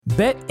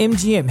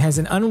BetMGM has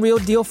an unreal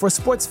deal for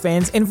sports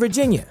fans in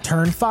Virginia.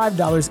 Turn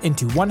 $5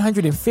 into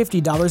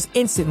 $150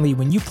 instantly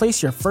when you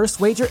place your first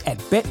wager at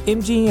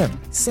BetMGM.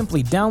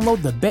 Simply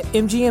download the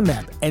BetMGM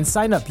app and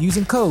sign up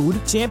using code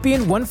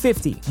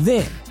Champion150.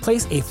 Then,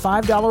 place a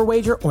 $5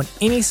 wager on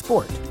any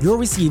sport. You'll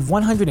receive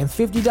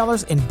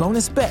 $150 in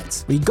bonus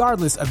bets,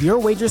 regardless of your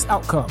wager's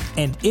outcome.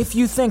 And if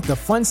you think the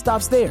fun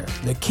stops there,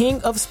 the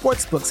King of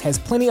Sportsbooks has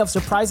plenty of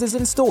surprises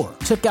in store.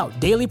 Check out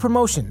daily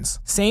promotions,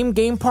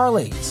 same-game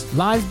parlays,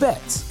 live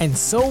bets, and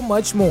so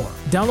much more.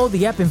 Download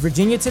the app in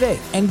Virginia today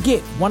and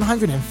get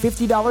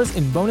 $150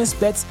 in bonus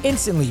bets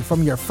instantly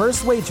from your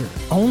first wager.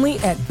 Only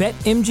at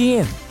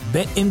BetMGM.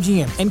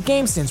 BetMGM and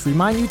GameSense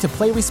remind you to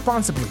play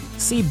responsibly.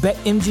 See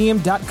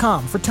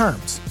BetMGM.com for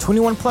terms.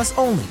 21 plus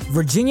only.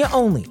 Virginia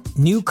only.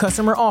 New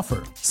customer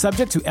offer.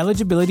 Subject to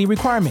eligibility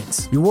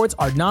requirements. Rewards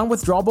are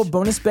non-withdrawable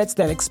bonus bets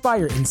that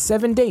expire in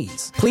 7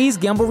 days. Please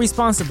gamble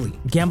responsibly.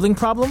 Gambling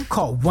problem?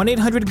 Call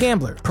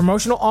 1-800-GAMBLER.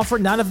 Promotional offer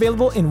not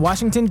available in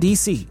Washington,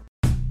 D.C.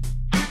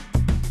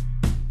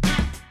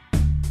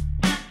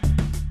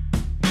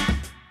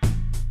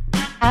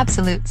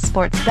 Absolute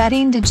sports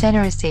betting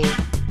degeneracy.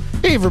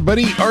 Hey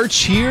everybody,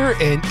 Arch here,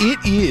 and it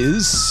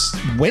is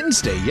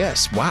Wednesday.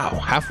 Yes, wow,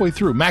 halfway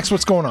through. Max,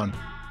 what's going on?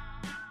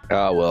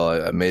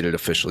 Well, I made it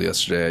official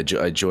yesterday.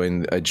 I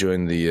joined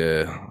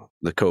the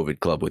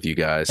COVID club with you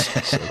guys.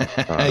 So,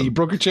 You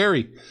broke a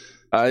cherry.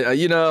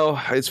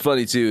 It's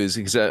funny too, is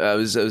because I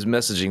was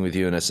messaging with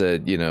you and I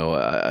said,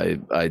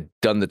 I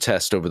done the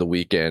test over the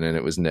weekend and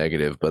it was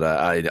negative, but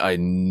I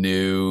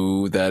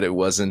knew that it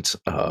wasn't.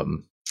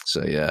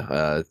 So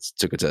yeah,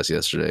 took a test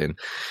yesterday, and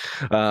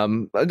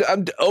I'm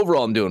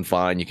doing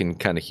fine. You can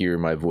kind of hear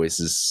my voice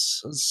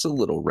is a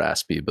little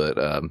raspy, but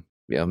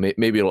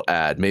maybe it'll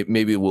add,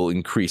 maybe it will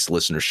increase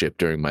listenership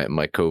during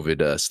my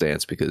COVID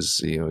stance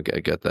because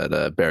I got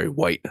that Barry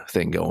White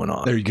thing going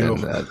on. There you go.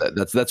 And,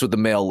 that's what the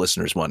male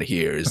listeners want to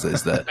hear is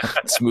the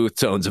smooth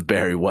tones of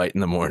Barry White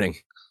in the morning.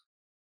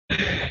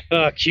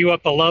 Cue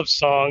up the love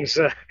songs.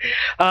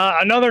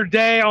 Another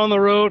day on the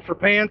road for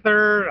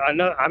Panther.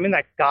 I'm in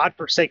that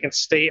godforsaken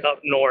state up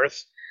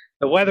north.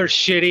 The weather's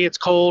shitty. It's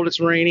cold. It's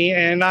rainy.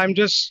 And I'm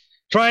just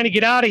trying to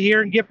get out of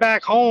here and get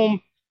back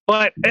home.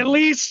 But at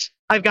least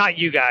I've got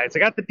you guys. I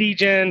got the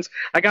D-Gens.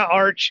 I got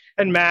Arch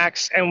and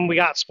Max. And we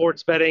got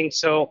sports betting.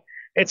 So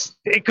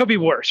it could be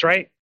worse,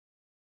 right?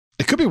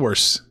 It could be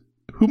worse.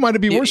 Who might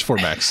it be worse for,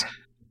 Max?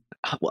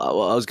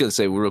 Well, I was going to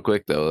say real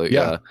quick,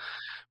 though.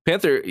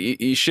 Panther,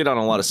 you shit on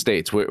a lot of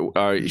states. Where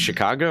are you?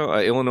 Chicago,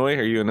 Illinois?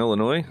 Are you in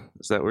Illinois?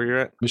 Is that where you're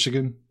at?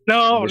 Michigan?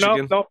 No.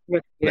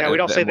 Yeah, we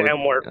don't say the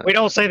M word. We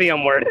don't say the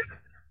M word.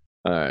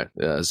 All right.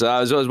 Yeah. So I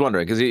was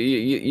wondering because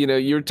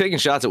you were taking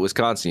shots at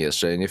Wisconsin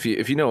yesterday, and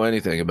if you know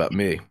anything about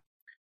me,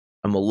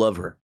 I'm a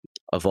lover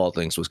of all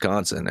things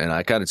Wisconsin, and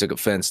I kind of took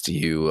offense to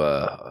you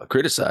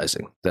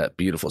criticizing that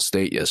beautiful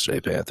state yesterday,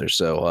 Panther.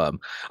 So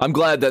I'm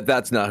glad that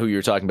that's not who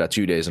you're talking about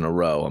 2 days in a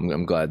row.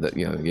 I'm glad that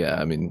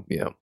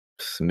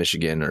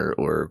Michigan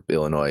or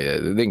Illinois,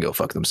 they can go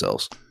fuck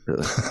themselves.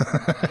 Really.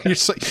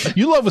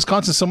 You love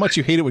Wisconsin so much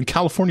you hate it when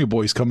California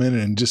boys come in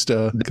and just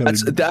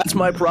that's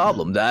my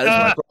problem. That is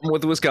my problem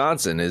with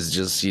Wisconsin is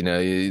just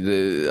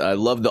I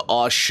love the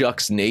aw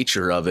shucks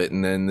nature of it,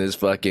 and then this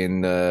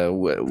fucking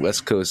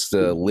West Coast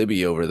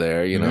Libby over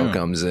there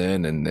comes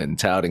in and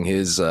touting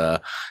his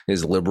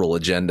liberal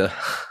agenda.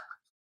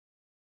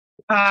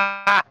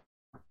 Oh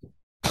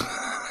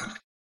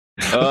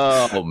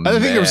man, I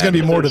think there was going to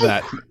be more to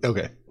that.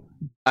 Okay.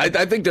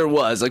 I think there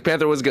was. Like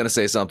Panther was going to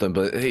say something,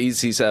 but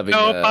he's having.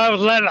 Nope,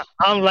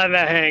 I'm letting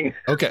that hang.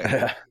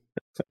 Okay.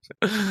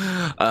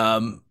 What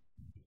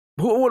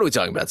are we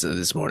talking about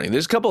this morning?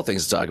 There's a couple of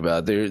things to talk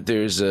about.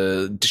 There's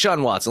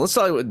Deshaun Watson. Let's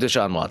talk about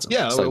Deshaun Watson.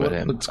 Yeah, let's talk about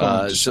him.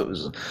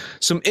 So,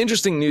 some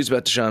interesting news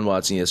about Deshaun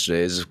Watson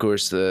yesterday is, of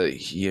course,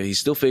 he's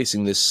still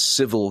facing this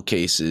civil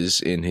cases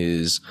in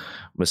his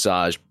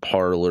massage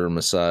parlor,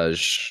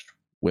 massage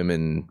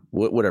women,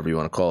 whatever you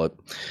want to call it,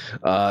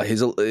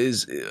 his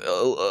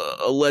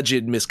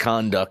alleged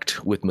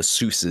misconduct with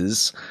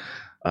masseuses,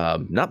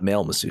 not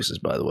male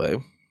masseuses, by the way,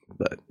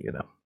 but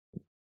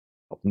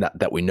not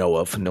that we know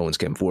of. No one's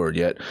came forward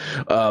yet.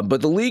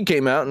 But the league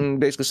came out and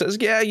basically says,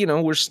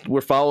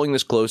 we're following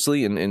this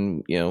closely,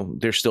 and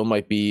there still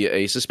might be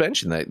a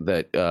suspension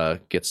that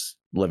gets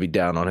levied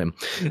down on him.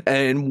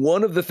 And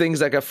one of the things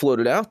that got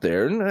floated out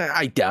there, and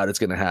I doubt it's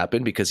going to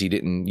happen because he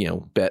didn't,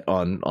 bet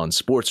on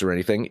sports or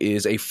anything,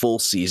 is a full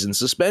season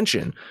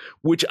suspension,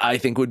 which I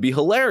think would be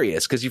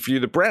hilarious because if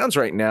you're the Browns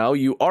right now,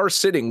 you are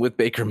sitting with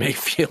Baker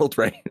Mayfield,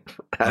 right,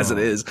 as it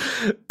is.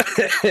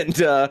 And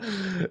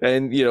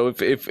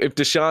if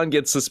Deshaun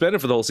gets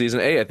suspended for the whole season,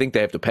 I think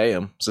they have to pay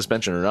him,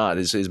 suspension or not.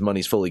 His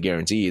money's fully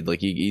guaranteed. Like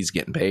he's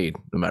getting paid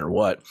no matter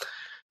what.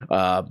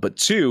 But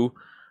two,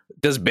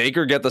 does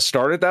Baker get the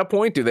start at that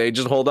point? Do they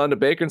just hold on to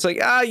Baker and say,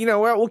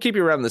 we'll keep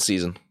you around this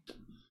season?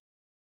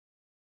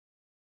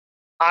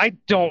 I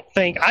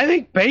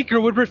think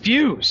Baker would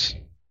refuse.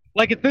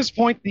 Like at this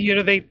point,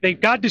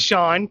 they've got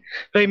Deshaun.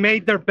 They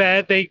made their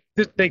bed. They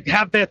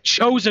have that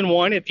chosen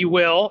one, if you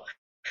will.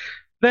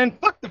 then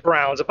fuck the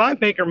Browns. If I'm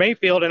Baker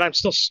Mayfield and I'm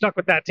still stuck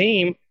with that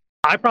team,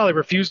 I probably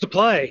refuse to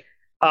play.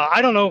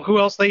 I don't know who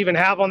else they even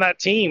have on that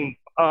team.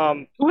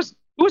 Who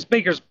was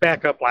Baker's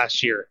backup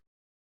last year?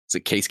 Is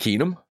it Case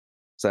Keenum?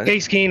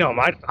 Case Keenum.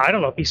 I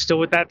don't know if he's still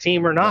with that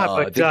team or not,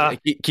 but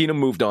Keenum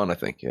moved on, I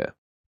think. Yeah.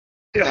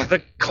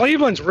 The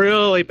Cleveland's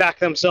really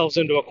backed themselves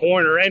into a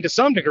corner, and to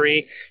some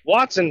degree,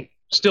 Watson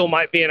still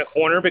might be in a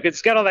corner because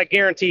he's got all that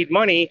guaranteed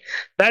money.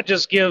 That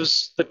just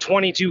gives the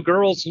 22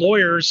 girls'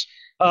 lawyers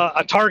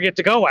a target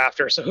to go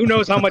after. So who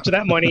knows how much of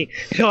that money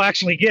he'll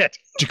actually get.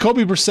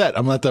 Jacoby Brissett.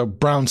 I'm at the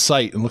Brown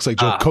site and looks like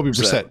Jacoby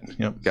Brissett.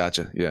 Yep.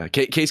 Gotcha. Yeah.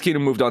 Case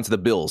Keenum moved on to the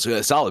Bills.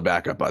 Solid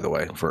backup, by the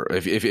way. For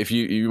if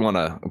you want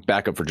to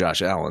back up for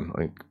Josh Allen,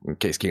 like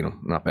Case Keenum,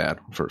 not bad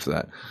for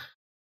that.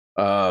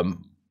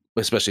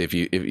 Especially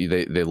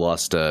if they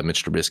lost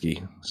Mitch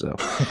Trubisky. So,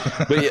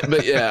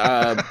 but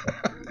yeah.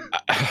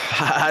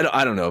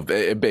 I don't know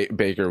if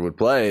Baker would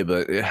play,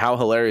 but how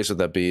hilarious would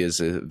that be? Is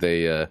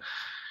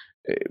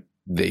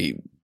they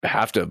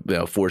have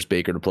to force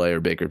Baker to play, or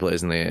Baker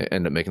plays and they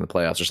end up making the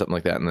playoffs or something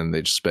like that, and then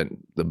they just spent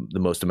the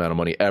most amount of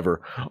money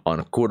ever on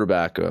a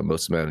quarterback,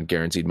 most amount of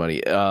guaranteed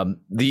money.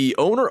 The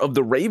owner of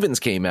the Ravens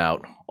came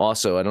out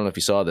also, I don't know if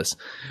you saw this,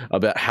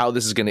 about how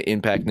this is going to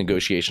impact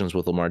negotiations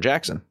with Lamar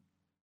Jackson.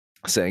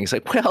 Saying, it's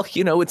like, well,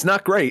 it's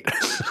not great.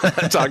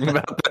 Talking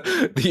about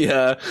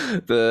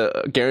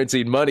the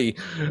guaranteed money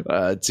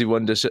to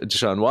one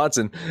Deshaun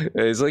Watson.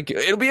 It's like,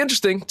 it'll be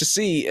interesting to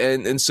see.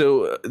 And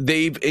so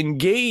they've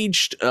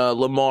engaged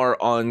Lamar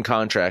on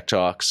contract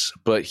talks,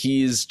 but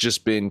he's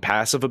just been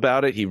passive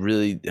about it. He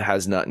really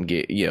has not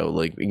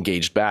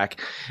engaged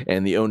back.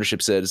 And the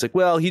ownership said, it's like,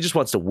 well, he just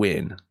wants to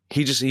win.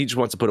 He just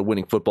wants to put a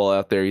winning football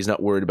out there. He's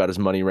not worried about his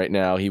money right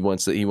now. He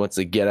wants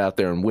to get out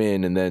there and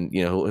win, and then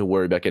he'll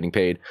worry about getting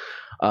paid.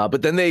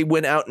 But then they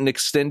went out and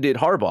extended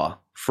Harbaugh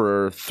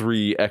for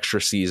 3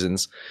 extra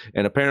seasons,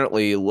 and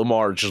apparently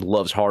Lamar just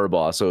loves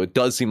Harbaugh. So it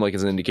does seem like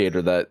it's an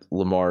indicator that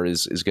Lamar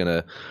is going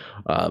to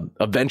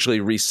eventually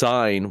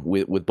re-sign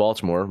with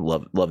Baltimore.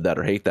 Love that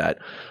or hate that.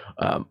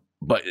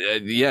 But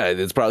yeah,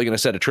 it's probably going to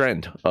set a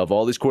trend of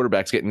all these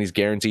quarterbacks getting these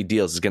guaranteed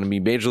deals. It's going to be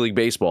Major League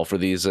Baseball for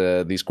these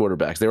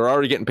quarterbacks. They were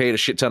already getting paid a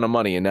shit ton of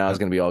money, and now it's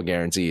going to be all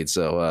guaranteed.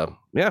 So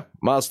yeah,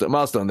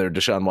 milestone there,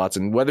 Deshaun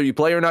Watson. Whether you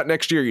play or not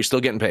next year, you're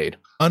still getting paid.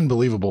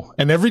 Unbelievable.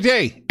 And every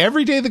day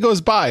that goes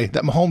by,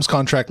 that Mahomes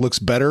contract looks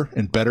better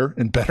and better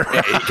and better.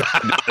 Yeah,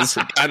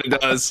 it kind of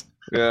does.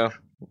 Yeah.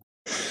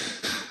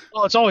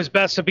 Well, it's always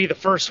best to be the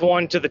first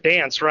one to the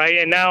dance, right?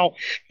 And now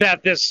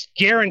that this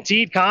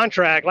guaranteed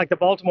contract, like the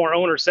Baltimore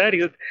owner said,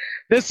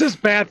 this is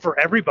bad for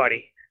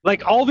everybody.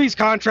 Like all these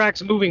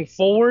contracts moving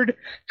forward,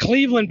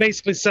 Cleveland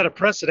basically set a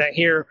precedent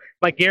here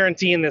by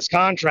guaranteeing this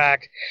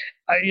contract.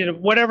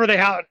 Whatever they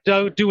have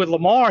to do with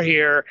Lamar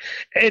here,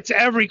 it's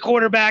every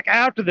quarterback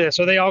after this.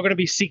 Are they all going to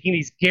be seeking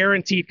these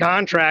guaranteed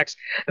contracts?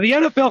 And the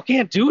NFL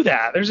can't do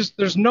that.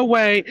 There's no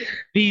way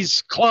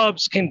these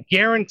clubs can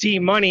guarantee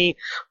money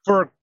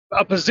for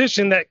a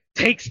position that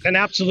takes an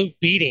absolute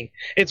beating.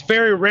 It's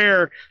very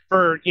rare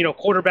for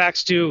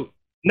quarterbacks to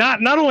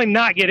not only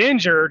not get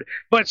injured,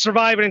 but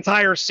survive an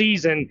entire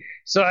season.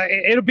 So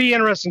it'll be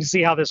interesting to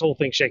see how this whole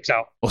thing shakes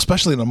out. Well,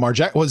 especially Lamar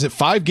Jackson. Was it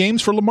 5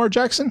 games for Lamar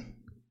Jackson?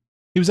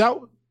 He was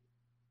out.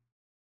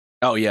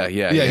 Oh yeah.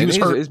 He was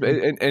hurt,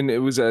 and it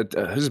was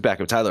his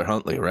backup Tyler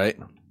Huntley, right?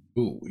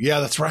 Ooh, yeah,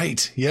 that's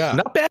right. Yeah,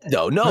 not bad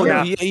though. No,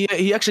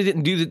 he actually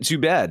didn't do too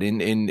bad.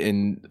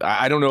 In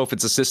I don't know if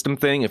it's a system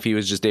thing, if he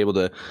was just able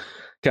to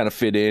kind of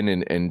fit in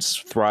and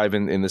thrive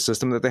in the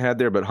system that they had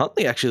there. But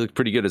Huntley actually looked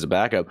pretty good as a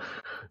backup.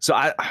 So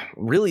I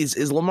really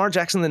is Lamar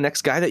Jackson the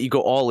next guy that you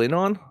go all in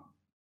on?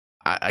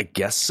 I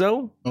guess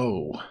so.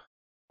 Oh,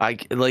 I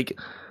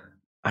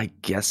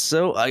guess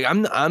so.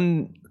 I'm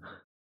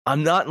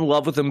not in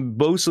love with him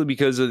mostly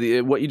because of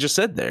what you just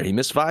said there. He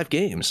missed 5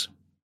 games.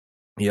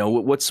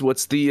 What's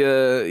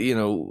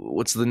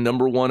the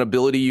number one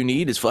ability you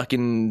need is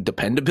fucking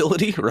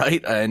dependability,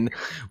 right? And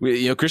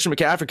Christian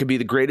McCaffrey could be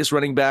the greatest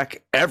running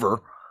back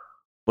ever,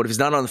 but if he's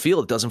not on the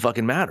field, it doesn't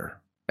fucking matter.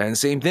 And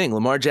same thing,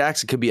 Lamar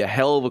Jackson could be a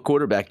hell of a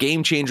quarterback,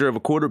 game changer of a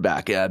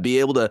quarterback, be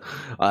able to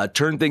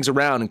turn things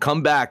around and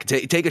come back,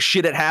 take a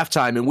shit at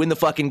halftime and win the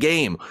fucking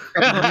game.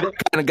 That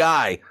kind of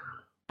guy.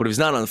 But if he's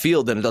not on the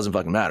field, then it doesn't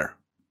fucking matter.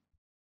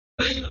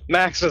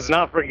 Max does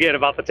not forget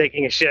about the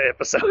taking a shit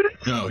episode.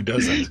 No, he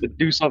doesn't. The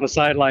deuce on the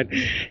sideline.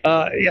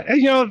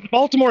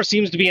 Baltimore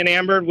seems to be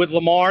enamored with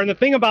Lamar. And the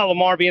thing about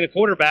Lamar being a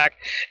quarterback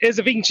is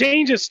if he can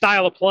change his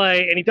style of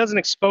play and he doesn't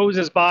expose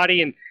his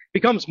body and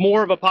becomes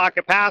more of a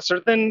pocket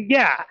passer, then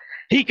yeah,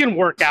 he can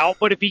work out.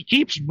 But if he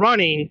keeps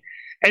running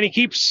and he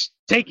keeps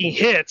taking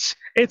hits,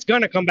 it's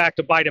going to come back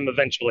to bite him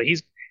eventually.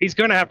 He's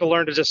going to have to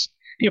learn to just,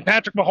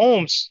 Patrick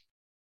Mahomes,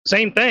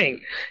 same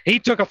thing. He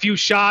took a few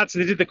shots.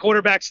 They did the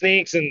quarterback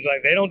sneaks, and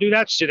they don't do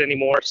that shit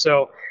anymore.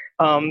 So,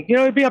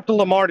 it'd be up to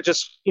Lamar to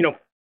just,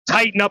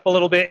 tighten up a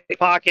little bit in the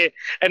pocket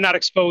and not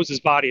expose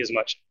his body as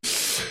much.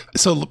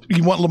 So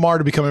you want Lamar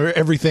to become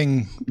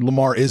everything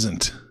Lamar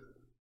isn't?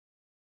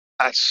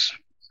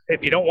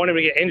 if you don't want him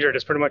to get injured,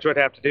 it's pretty much what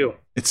they have to do.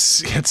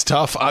 It's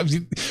tough.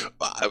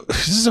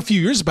 This is a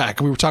few years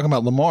back. We were talking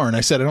about Lamar, and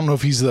I said I don't know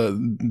if he's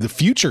the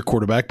future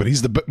quarterback, but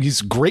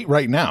he's great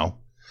right now.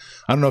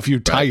 I don't know if you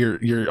tie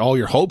all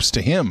your hopes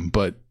to him,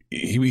 but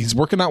he's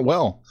working out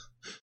well.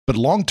 But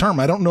long term,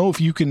 I don't know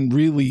if you can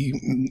really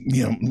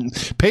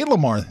pay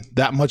Lamar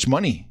that much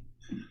money.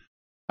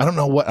 I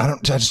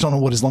just don't know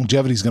what his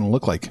longevity is going to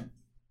look like.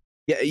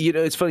 Yeah,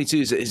 it's funny too.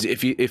 Is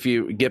if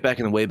you get back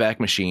in the Wayback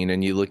Machine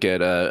and you look at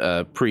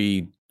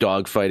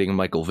pre-dogfighting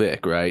Michael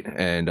Vick, right,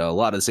 and a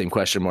lot of the same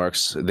question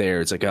marks there.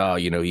 It's like,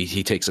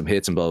 he takes some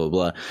hits and blah blah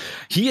blah.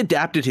 He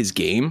adapted his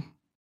game.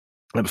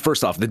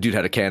 First off, the dude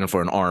had a cannon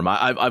for an arm.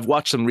 I've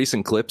watched some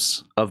recent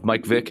clips of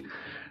Mike Vick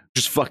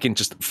just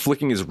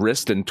flicking his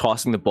wrist and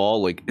tossing the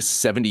ball like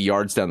 70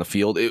 yards down the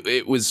field.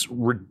 It was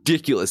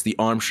ridiculous, the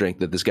arm strength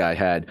that this guy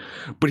had.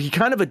 But he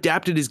kind of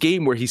adapted his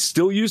game where he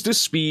still used his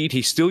speed,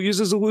 he still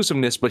used his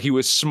elusiveness, but he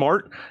was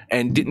smart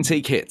and didn't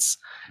take hits.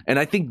 And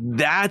I think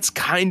that's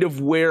kind of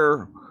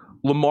where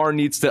Lamar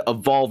needs to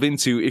evolve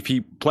into if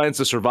he plans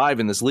to survive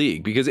in this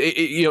league. Because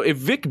if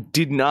Vic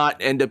did not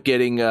end up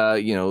getting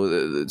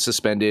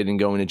suspended and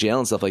going to jail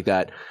and stuff like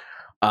that,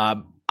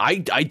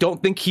 I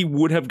don't think he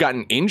would have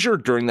gotten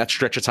injured during that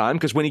stretch of time,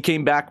 because when he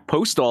came back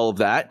post all of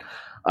that,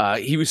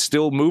 he was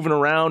still moving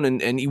around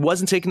and he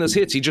wasn't taking those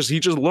hits. He just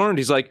learned.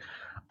 He's like,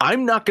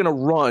 I'm not going to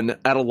run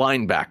at a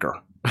linebacker.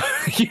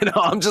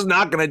 I'm just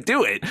not going to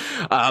do it.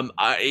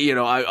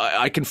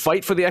 I can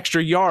fight for the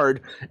extra yard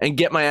and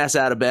get my ass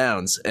out of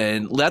bounds.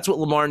 And that's what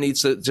Lamar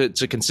needs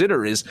to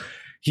consider is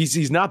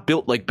he's not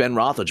built like Ben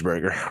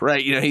Roethlisberger,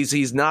 right?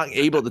 He's not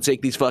able to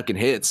take these fucking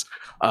hits.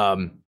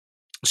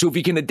 So if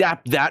he can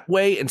adapt that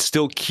way and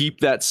still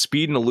keep that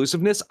speed and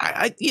elusiveness,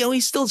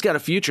 he still's got a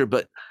future.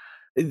 But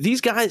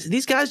these guys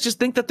just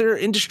think that they're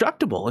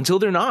indestructible until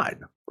they're not,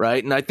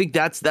 right? And I think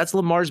that's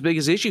Lamar's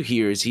biggest issue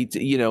here. Is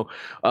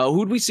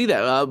who'd we see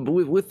that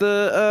with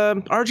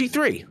the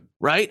RG3,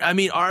 right? I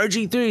mean,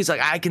 RG3 is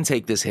like, I can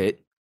take this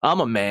hit. I'm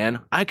a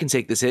man. I can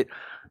take this hit.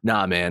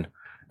 Nah, man.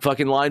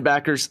 Fucking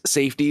linebackers,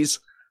 safeties,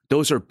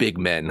 those are big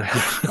men.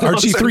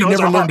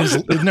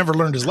 RG3 never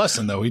learned his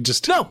lesson though. He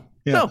just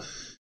no.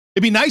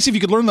 It'd be nice if you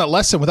could learn that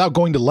lesson without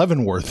going to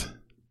Leavenworth.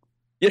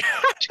 Yeah.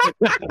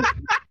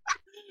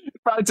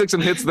 Probably took some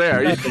hits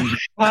there.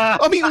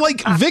 I mean,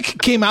 like, Vic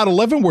came out of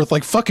Leavenworth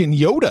like fucking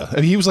Yoda. I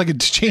mean, he was like a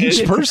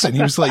changed person.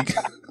 He was like, it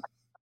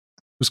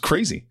was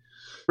crazy.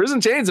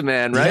 Prison changes a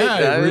man, right?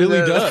 Yeah, it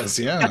really does.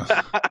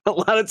 Yeah. A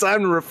lot of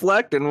time to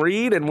reflect and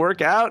read and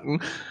work out.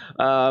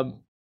 And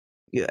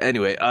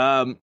anyway,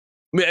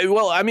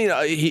 well, I mean,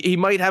 he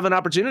might have an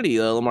opportunity,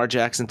 Lamar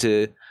Jackson,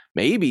 to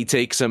maybe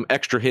take some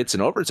extra hits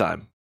in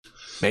overtime.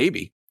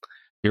 Maybe.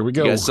 Here we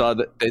go. You guys saw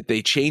that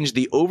they changed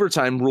the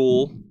overtime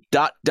rule ...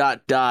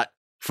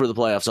 for the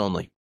playoffs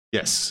only.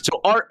 Yes. So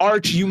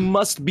Arch, you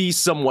must be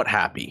somewhat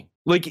happy.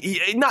 Like,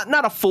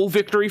 not a full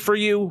victory for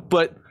you,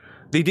 but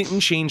they didn't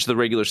change the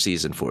regular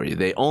season for you.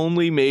 They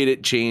only made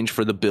it change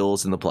for the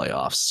Bills in the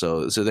playoffs.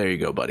 So there you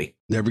go, buddy.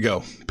 There we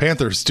go.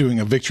 Panthers doing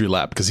a victory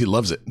lap because he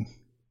loves it.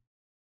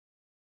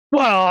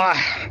 Well,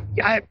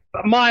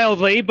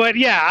 mildly, but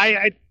yeah,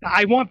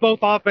 I want both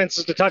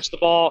offenses to touch the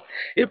ball.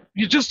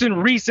 Just in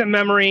recent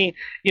memory,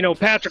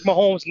 Patrick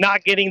Mahomes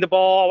not getting the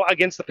ball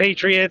against the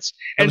Patriots,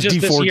 and just D.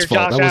 this Ford's year,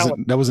 fault. Josh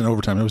Allen. That wasn't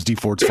overtime. That was D.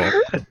 Ford's fault.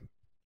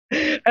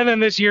 And then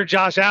this year,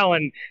 Josh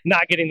Allen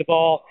not getting the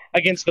ball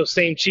against those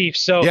same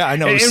Chiefs. So yeah, I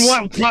know.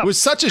 It was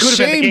such a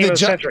shame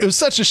it was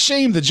such a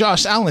shame that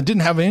Josh Allen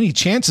didn't have any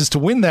chances to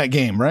win that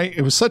game. Right?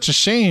 It was such a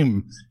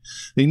shame.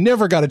 They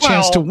never got a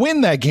chance to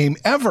win that game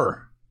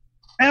ever.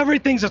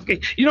 Everything's okay.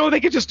 They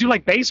could just do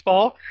like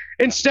baseball.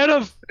 Instead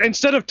of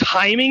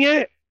timing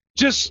it,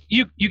 just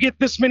you get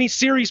this many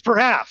series per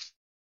half,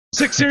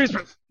 6 series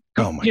per,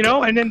 God.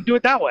 And then do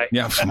it that way.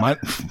 Yeah,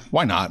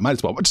 why not? Might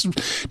as well.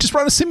 Just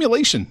run a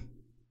simulation.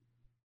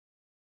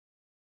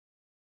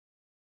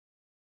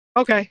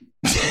 Okay.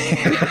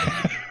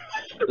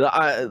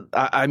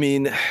 I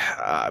mean,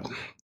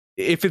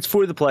 if it's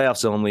for the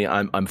playoffs only,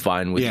 I'm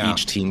fine with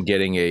each team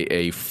getting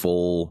a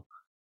full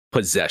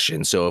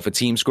possession. So if a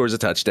team scores a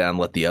touchdown,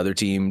 let the other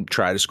team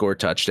try to score a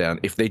touchdown.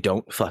 If they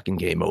don't, fucking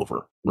game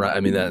over, right? I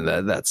mean,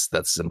 that's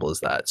simple as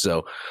that.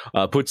 So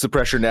puts the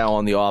pressure now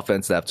on the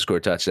offense to have to score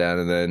a touchdown,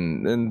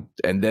 and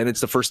then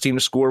it's the first team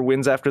to score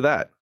wins after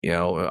that.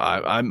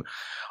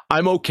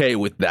 I'm okay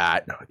with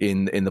that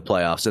in the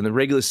playoffs. And the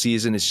regular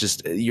season, it's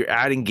just you're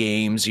adding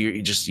games,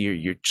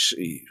 you're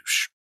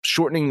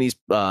shortening these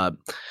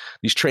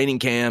training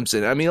camps.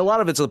 And I mean, a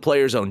lot of it's the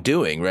players' own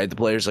doing, right? The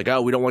players like,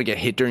 oh, we don't want to get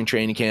hit during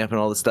training camp and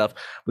all this stuff.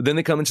 But then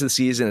they come into the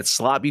season, it's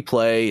sloppy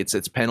play,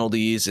 it's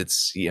penalties,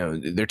 it's,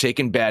 they're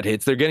taking bad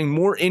hits. They're getting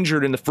more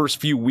injured in the first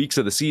few weeks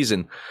of the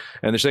season.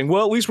 And they're saying,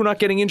 well, at least we're not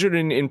getting injured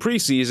in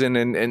preseason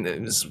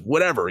and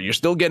whatever. You're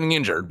still getting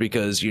injured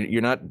because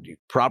you're not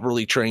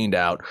properly trained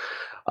out.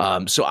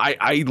 So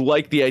I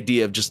like the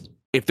idea of just,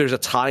 if there's a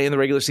tie in the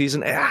regular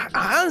season,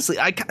 honestly,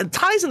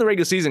 ties in the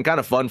regular season kind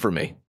of fun for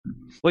me.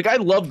 Like, I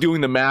love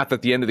doing the math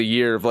at the end of the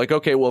year of like,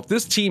 okay, well, if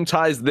this team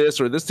ties this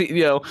or this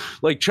team,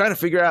 like trying to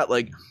figure out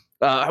like,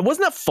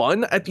 wasn't that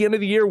fun at the end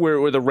of the year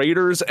where the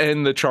Raiders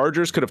and the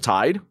Chargers could have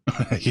tied?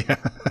 Yeah.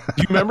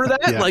 Do you remember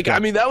that? I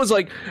mean, that was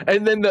like,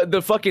 and then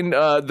the fucking,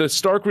 the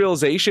stark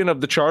realization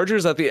of the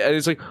Chargers at the end,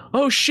 it's like,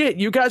 oh shit,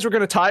 you guys were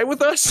going to tie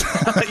with us?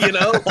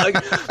 Like,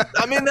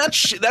 I mean,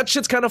 that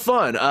shit's kind of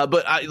fun.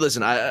 But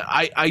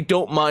I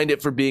don't mind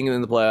it for being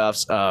in the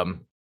playoffs.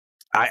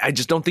 I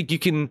just don't think you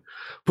can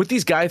put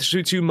these guys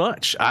through too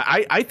much.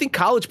 I think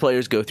college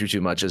players go through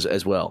too much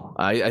as well.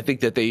 I think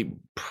that they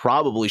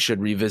probably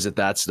should revisit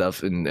that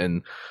stuff.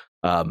 And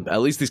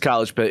at least these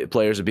college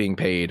players are being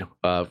paid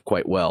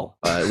quite well,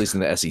 at least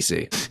in the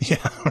SEC.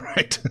 Yeah,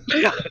 right.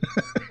 Yeah.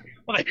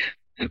 Well,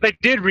 they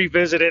did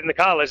revisit it in the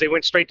college. They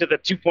went straight to the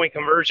 2-point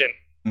conversion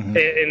in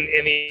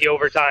the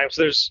overtime.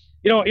 So there's,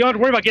 you don't have to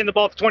worry about getting the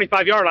ball at the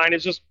 25-yard line.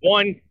 It's just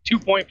 1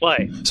 2-point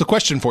play. So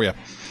question for you.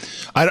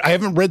 I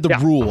haven't read the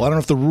rule. I don't know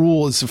if the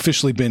rule has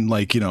officially been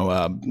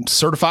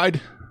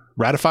certified,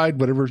 ratified,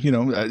 whatever,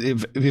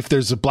 if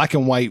there's a black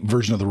and white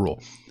version of the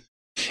rule.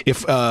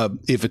 If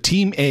a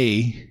team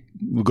A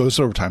goes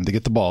to overtime, they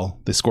get the ball,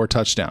 they score a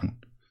touchdown,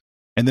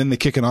 and then they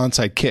kick an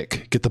onside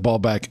kick, get the ball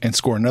back and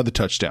score another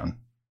touchdown,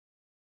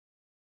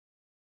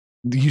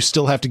 you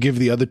still have to give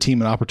the other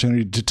team an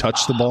opportunity to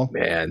touch the ball?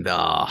 Man,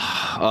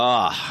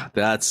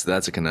 that's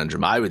a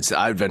conundrum. I would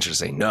venture to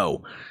say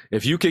no.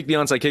 If you kick the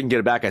onside kick and get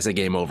it back, I say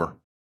game over,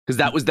 because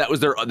that was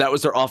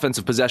their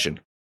offensive possession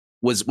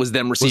was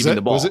them receiving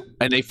the ball,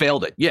 and they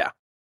failed it. Yeah,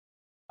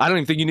 I don't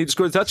even think you need to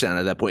score the touchdown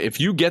at that point. If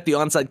you get the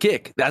onside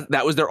kick,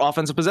 that was their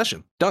offensive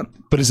possession. Done.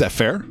 But is that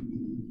fair?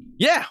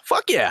 Yeah,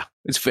 fuck yeah,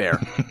 it's fair.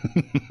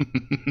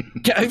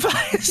 Get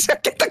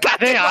the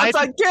goddamn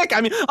onside kick.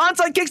 I mean,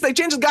 onside kicks, they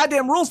changed the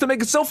goddamn rules to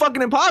make it so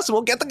fucking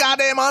impossible. Get the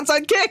goddamn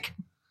onside kick.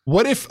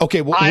 What if,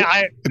 okay, well,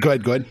 go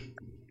ahead.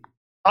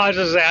 I was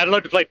just saying, I'd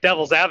love to play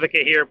devil's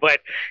advocate here,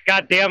 but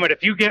god damn it,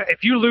 if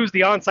you lose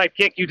the onside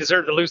kick, you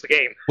deserve to lose the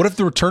game. What if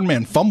the return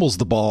man fumbles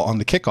the ball on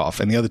the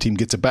kickoff and the other team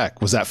gets it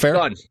back? Was that fair?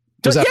 Done.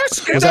 Was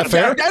that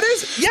fair? That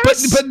is,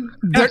 yes.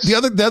 But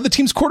the other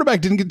team's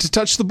quarterback didn't get to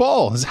touch the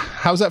ball.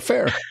 How's that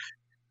fair?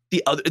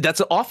 That's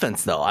an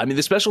offense, though. I mean,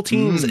 the special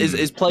teams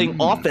is playing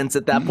offense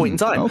at that point in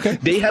time. Okay.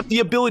 They have the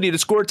ability to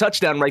score a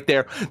touchdown right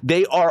there.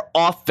 They are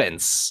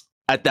offense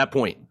at that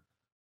point.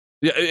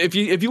 If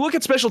you look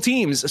at special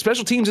teams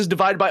is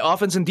divided by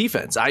offense and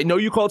defense. I know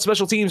you call it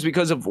special teams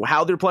because of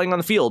how they're playing on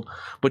the field,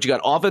 but you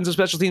got offensive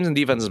special teams and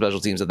defensive special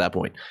teams at that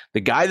point.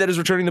 The guy that is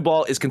returning the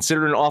ball is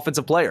considered an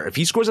offensive player. If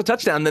he scores a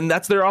touchdown, then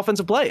that's their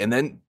offensive play, and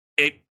then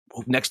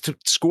next to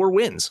score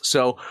wins.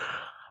 So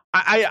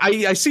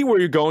I see where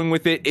you're going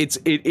with it.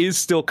 It is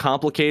still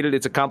complicated.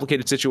 It's a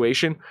complicated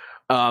situation.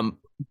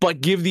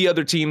 But give the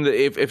other team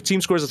if team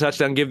scores a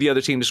touchdown, give the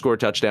other team to score a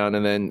touchdown,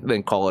 and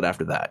then call it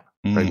after that.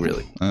 Like,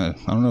 really, I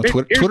don't know.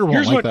 Twitter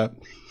won't like that.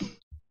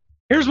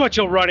 Here's what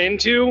you'll run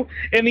into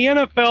in the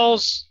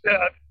NFL's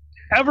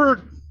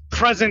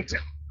ever-present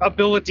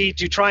ability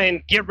to try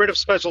and get rid of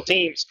special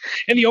teams.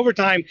 In the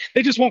overtime,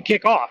 they just won't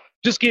kick off.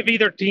 Just give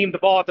either team the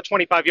ball at the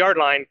 25-yard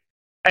line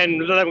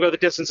and let them go the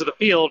distance of the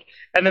field,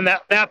 and then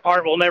that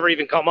part will never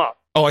even come up.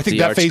 Oh, I think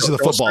that phase of the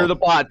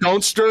football.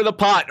 Don't stir the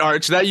pot,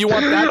 Arch. That you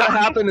want that to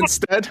happen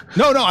instead?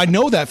 No, I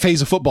know that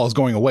phase of football is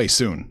going away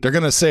soon. They're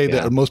going to say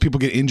that most people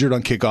get injured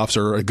on kickoffs,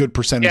 or a good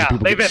percentage of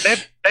people. They've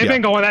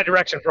been going that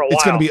direction for a while.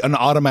 It's going to be an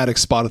automatic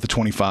spot at the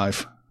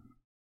 25.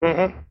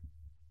 Mm-hmm.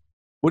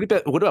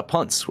 What about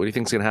punts? What do you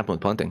think is going to happen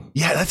with punting?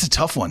 Yeah, that's a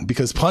tough one,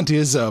 because punt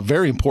is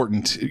very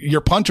important.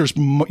 Your punter's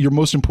your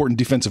most important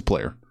defensive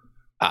player.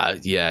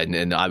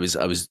 And I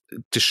was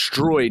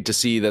destroyed to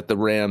see that the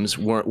Rams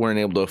weren't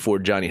able to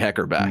afford Johnny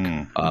Hecker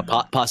back.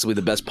 Possibly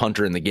the best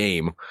punter in the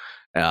game.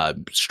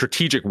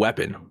 Strategic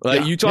weapon.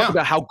 You talk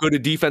about how good a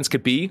defense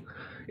could be.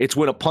 It's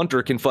when a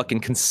punter can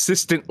fucking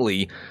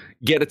consistently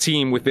get a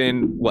team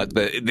within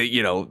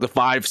the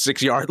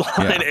 5-6 yard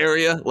line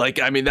area. Like,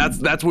 I mean,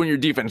 that's when your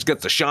defense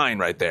gets to shine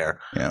right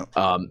there. Yeah.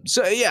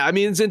 I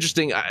mean, it's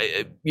interesting.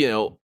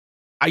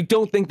 I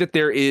don't think that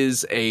there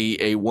is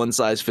a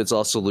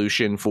one-size-fits-all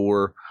solution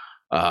for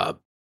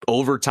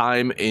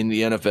overtime in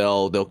the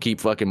NFL. They'll keep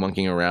fucking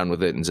monkeying around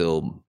with it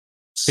until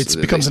it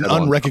becomes an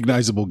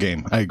unrecognizable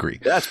game. I agree.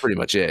 That's pretty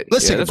much it.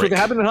 Let's take a break. What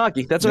happened in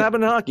hockey. That's what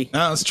happened in hockey.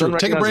 That's true.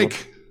 Take a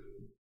break.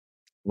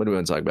 What do we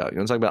want to talk about? You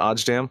want to talk about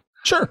OddsJam?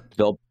 Sure.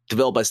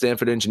 Developed by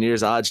Stanford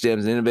engineers, OddsJam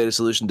is an innovative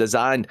solution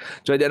designed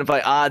to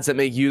identify odds that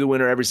make you the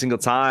winner every single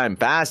time.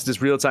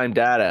 Fastest real-time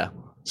data.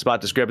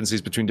 Spot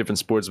discrepancies between different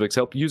sportsbooks.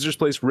 Help users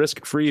place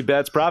risk-free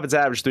bets. Profits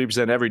average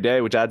 3% every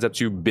day, which adds up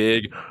to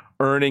big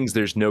earnings.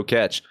 There's no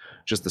catch.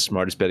 Just the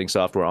smartest betting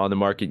software on the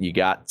market. You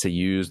got to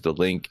use the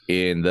link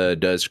in the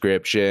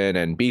description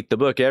and beat the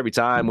book every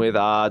time with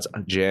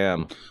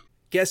OddsJam.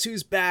 Guess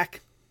who's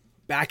back?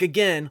 Back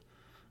again.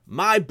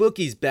 My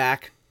bookie's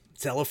back.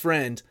 Tell a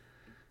friend.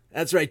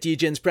 That's right,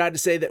 DJ's proud to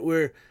say that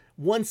we're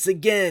once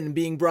again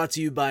being brought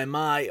to you by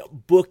my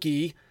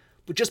bookie.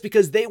 But just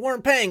because they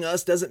weren't paying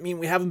us doesn't mean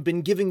we haven't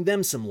been giving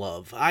them some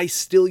love. I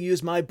still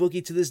use my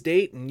bookie to this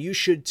date, and you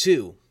should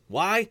too.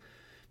 Why?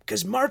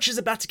 because March is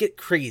about to get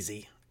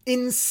crazy,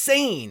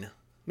 insane,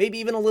 maybe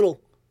even a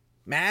little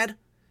mad.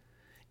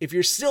 If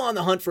you're still on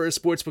the hunt for a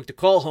sportsbook to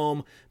call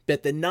home,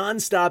 bet the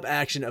non-stop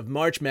action of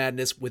March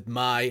Madness with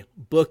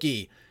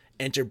MyBookie.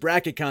 Enter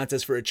bracket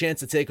contests for a chance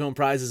to take home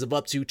prizes of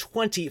up to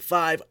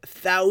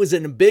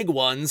 25,000 big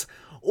ones,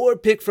 or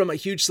pick from a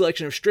huge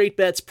selection of straight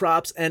bets,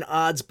 props, and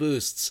odds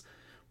boosts.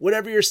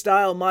 Whatever your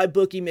style,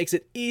 MyBookie makes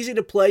it easy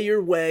to play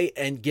your way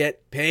and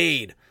get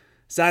paid.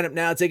 Sign up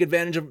now, take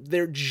advantage of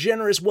their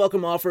generous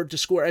welcome offer to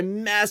score a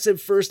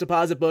massive first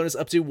deposit bonus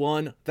up to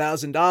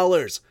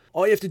 $1,000.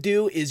 All you have to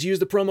do is use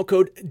the promo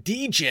code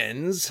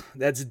DEGENS,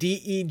 that's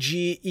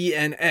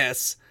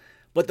DEGENS,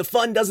 but the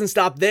fun doesn't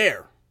stop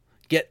there.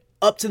 Get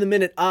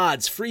up-to-the-minute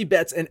odds, free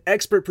bets, and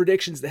expert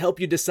predictions to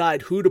help you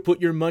decide who to put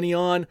your money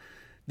on.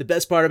 The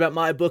best part about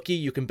MyBookie,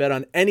 you can bet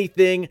on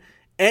anything,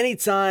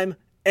 anytime,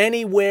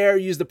 anywhere.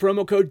 Use the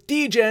promo code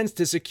DEGENS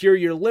to secure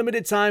your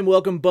limited time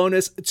welcome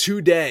bonus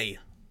today.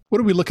 What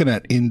are we looking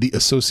at in the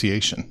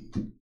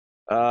association?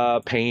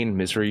 Pain,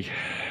 misery.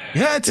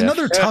 Yeah, it's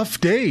another tough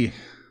day.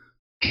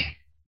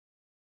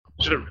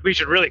 We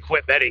should really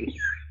quit betting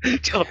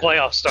till the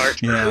playoffs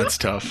start. Yeah, it's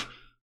tough.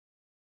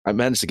 I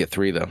managed to get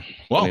 3, though.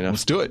 Well,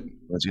 let's do it.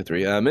 Let's get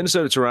 3.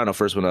 Minnesota, Toronto,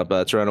 first one up.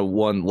 Toronto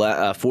won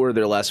 4 of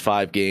their last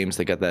 5 games.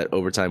 They got that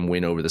overtime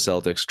win over the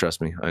Celtics.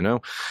 Trust me, I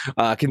know.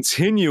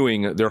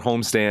 Continuing their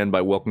homestand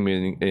by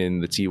welcoming in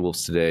the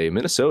T-Wolves today.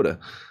 Minnesota,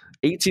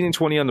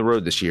 18-20 on the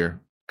road this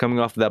year. Coming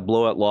off of that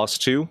blowout loss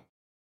to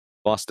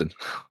Boston.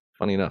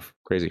 Funny enough.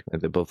 Crazy.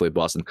 They both played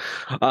Boston.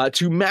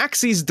 To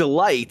Maxey's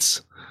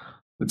delight,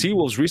 the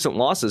T-Wolves' recent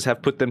losses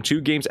have put them 2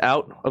 games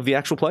out of the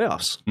actual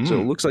playoffs. So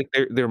it looks like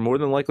they're more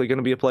than likely going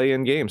to be a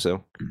play-in game.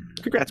 So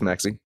congrats,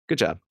 Maxey. Good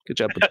job. Good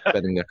job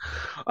betting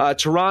there.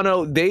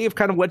 Toronto, they have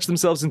kind of wedged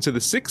themselves into the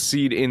 6th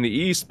seed in the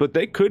East, but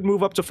they could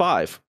move up to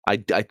 5. I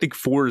think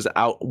 4 is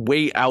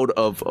way out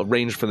of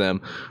range for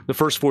them. The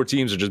first 4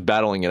 teams are just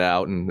battling it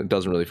out, and it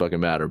doesn't really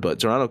fucking matter. But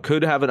Toronto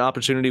could have an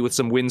opportunity with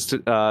some wins to,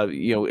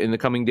 in the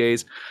coming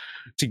days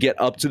to get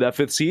up to that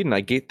 5th seed, and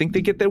I think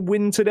they get that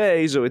win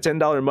today. So a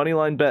 $10 money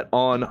line bet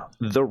on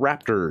the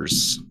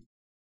Raptors.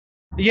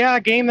 Yeah,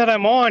 a game that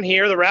I'm on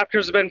here. The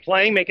Raptors have been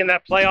playing, making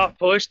that playoff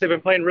push. They've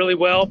been playing really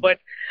well, but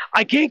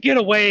I can't get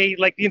away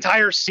like the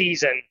entire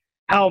season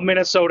how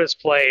Minnesota's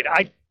played.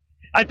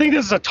 I think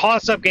this is a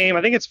toss-up game.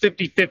 I think it's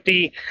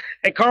 50-50.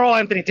 And Karl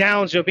Anthony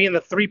Towns, being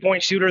the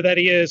three-point shooter that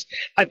he is,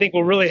 I think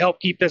will really help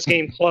keep this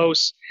game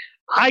close.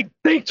 I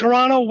think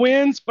Toronto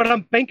wins, but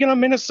I'm banking on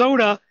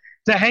Minnesota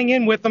to hang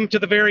in with them to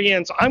the very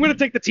end. So I'm going to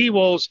take the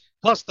T-Wolves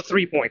plus the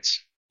 3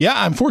 points. Yeah,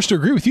 I'm forced to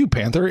agree with you,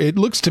 Panther. It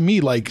looks to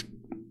me like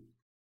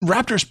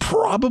Raptors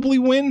probably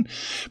win,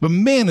 but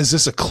man, is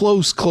this a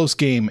close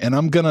game? And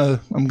I'm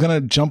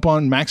gonna jump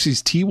on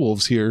Maxey's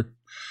T-Wolves here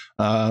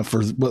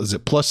for what is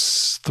it,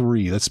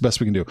 +3? That's the best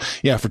we can do.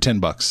 Yeah, for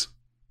 $10.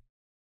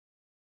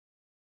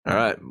 All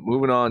right,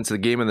 moving on to the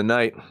game of the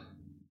night: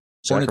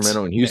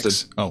 Sacramento and Houston.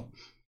 Knicks.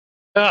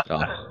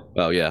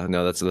 Oh yeah,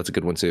 no, that's a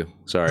good one too.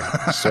 Sorry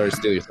to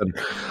steal your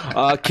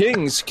thunder.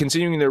 Kings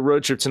continuing their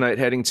road trip tonight,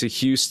 heading to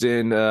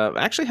Houston.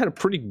 Actually had a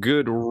pretty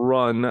good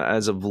run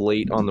as of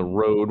late on the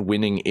road,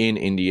 winning in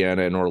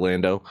Indiana and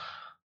Orlando.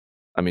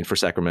 I mean, for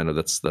Sacramento,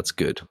 that's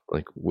good.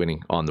 Like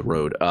winning on the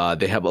road.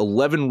 They have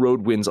 11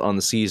 road wins on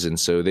the season,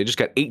 so they just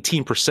got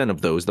 18% of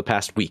those the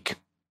past week.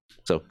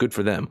 So good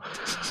for them.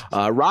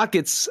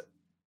 Rockets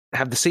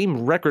have the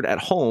same record at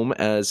home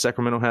as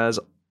Sacramento has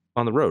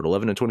on the road,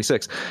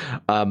 11-26.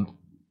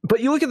 But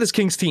you look at this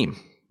Kings team,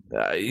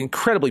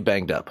 incredibly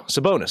banged up.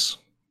 Sabonis,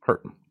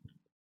 hurt.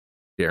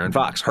 De'Aaron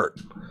Fox, hurt.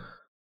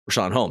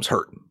 Rashawn Holmes,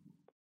 hurt.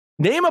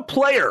 Name a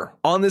player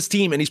on this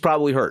team, and he's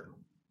probably hurt.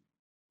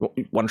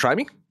 Want to try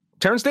me?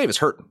 Terrence Davis,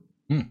 hurt.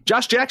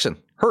 Josh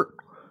Jackson, hurt.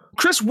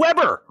 Chris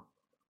Webber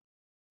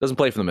doesn't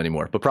play for them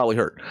anymore, but probably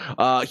hurt.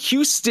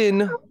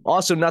 Houston,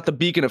 also not the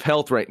beacon of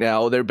health right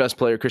now. Their best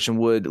player, Christian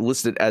Wood,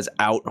 listed as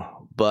out,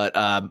 but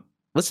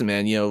listen,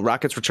 man,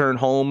 Rockets returned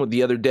home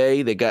the other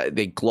day.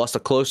 They lost a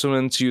close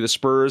one to the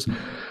Spurs.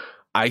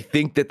 I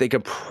think that they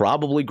could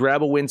probably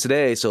grab a win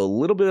today. So a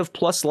little bit of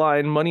plus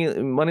line money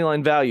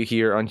line value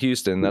here on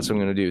Houston. That's what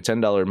I'm going to do.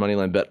 $10 money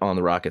line bet on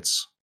the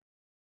Rockets.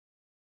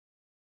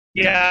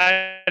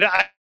 Yeah,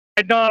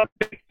 I'm not a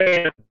big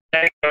fan of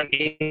betting on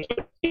games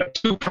with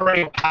 2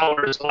 perennial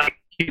powers like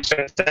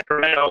Houston and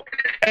Sacramento.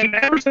 And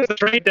ever since the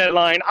trade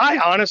deadline, I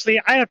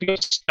have to go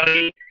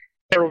study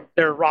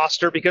their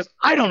roster because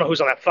I don't know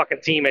who's on that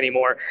fucking team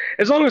anymore.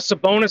 As long as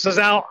Sabonis is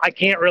out, I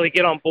can't really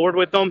get on board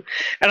with them.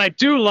 And I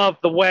do love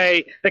the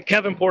way that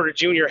Kevin Porter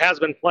Jr. has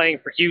been playing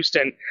for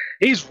Houston.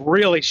 He's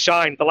really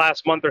shined the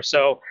last month or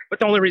so, but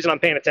the only reason I'm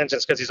paying attention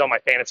is because he's on my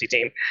fantasy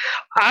team.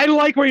 I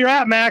like where you're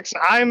at, Max.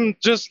 I'm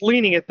just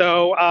leaning it,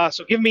 though.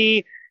 So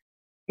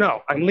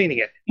I'm leaning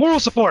it. Moral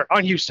support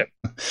on Houston.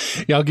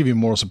 Yeah, I'll give you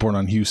moral support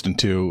on Houston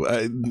too.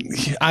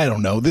 I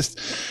don't know. This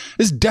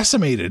is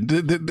decimated.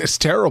 It's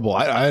terrible.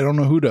 I don't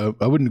know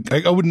I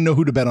wouldn't know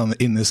who to bet on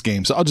in this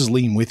game. So I'll just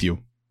lean with you.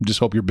 Just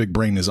hope your big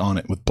brain is on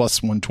it with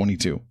plus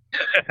 122.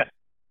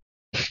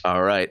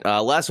 All right.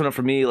 Last one up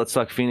for me. Let's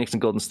talk Phoenix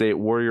and Golden State.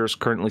 Warriors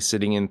currently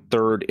sitting in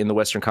third in the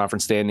Western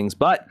Conference standings,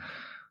 but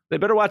they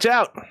better watch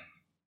out.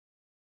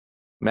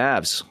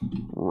 Mavs,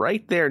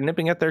 right there,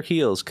 nipping at their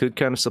heels, could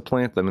kind of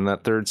supplant them in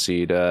that third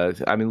seed.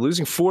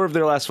 Losing 4 of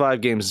their last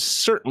 5 games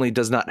certainly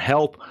does not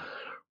help.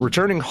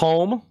 Returning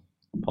home,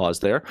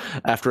 pause there,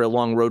 after a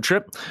long road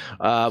trip,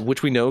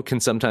 which we know can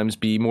sometimes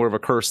be more of a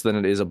curse than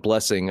it is a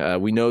blessing.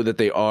 We know that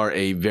they are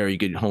a very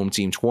good home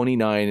team,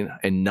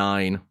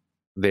 29-9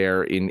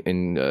 there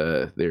in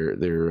their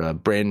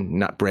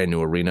not brand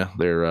new arena,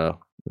 their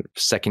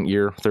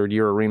third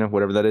year arena,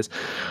 whatever that is.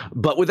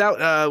 But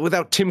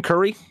without Tim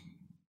Curry.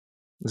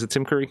 Is it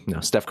Tim Curry? No,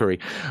 Steph Curry.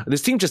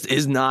 This team just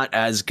is not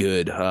as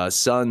good.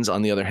 Suns,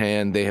 on the other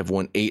hand, they have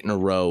won 8 in a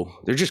row.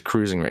 They're just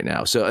cruising right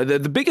now. So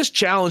the biggest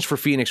challenge for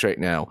Phoenix right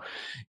now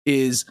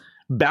is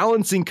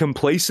balancing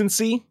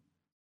complacency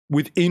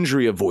with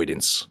injury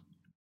avoidance.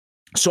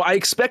 So I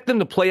expect them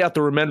to play out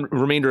the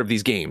remainder of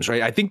these games,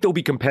 right? I think they'll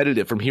be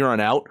competitive from here on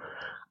out.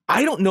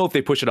 I don't know if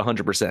they push it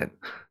 100%.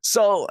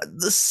 So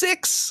the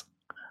 6,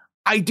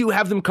 I do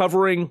have them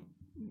covering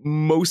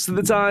most of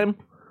the time.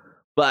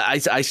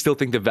 But I still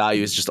think the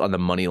value is just on the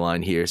money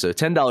line here. So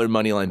 $10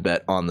 money line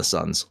bet on the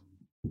Suns.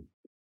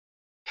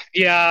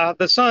 Yeah,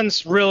 the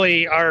Suns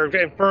really are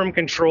in firm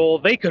control.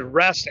 They could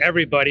rest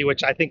everybody,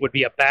 which I think would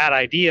be a bad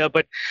idea.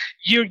 But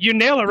you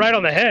nail it right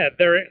on the head.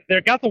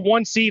 They've got the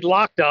 1 seed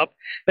locked up.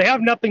 They have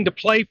nothing to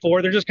play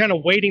for. They're just kind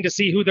of waiting to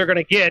see who they're going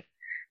to get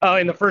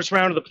in the first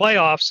round of the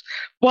playoffs.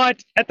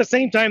 But at the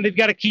same time, they've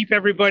got to keep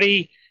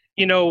everybody,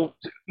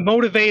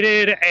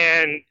 motivated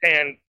and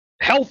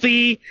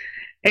healthy.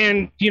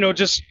 And,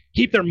 just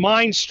keep their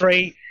mind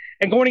straight.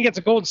 And going against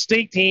a Golden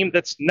State team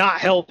that's not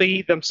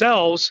healthy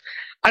themselves,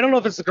 I don't know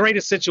if it's the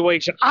greatest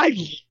situation. I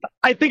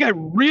think I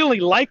really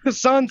like the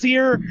Suns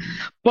here,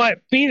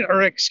 but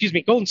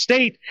Golden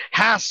State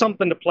has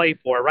something to play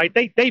for, right?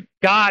 They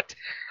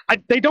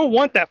don't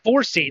want that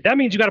 4 seed. That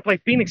means you got to play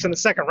Phoenix in the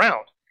second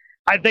round.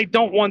 They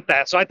don't want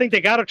that. So I think they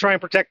got to try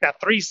and protect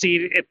that 3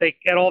 seed if they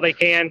get all they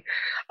can.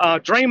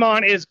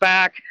 Draymond is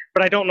back,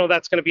 but I don't know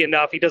that's going to be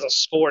enough. He doesn't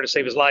score to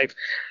save his life.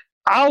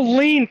 I'll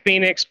lean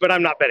Phoenix, but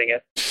I'm not betting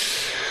it.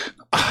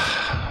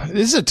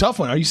 This is a tough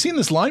one. Are you seeing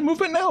this line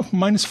movement now?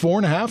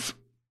 -4.5?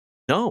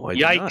 No, I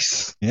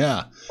Yikes.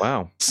 Yeah.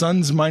 Wow.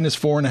 Suns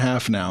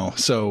 -4.5 now.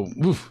 So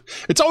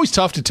it's always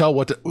tough to tell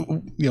what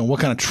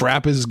kind of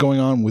trap is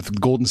going on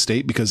with Golden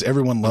State because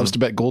everyone loves to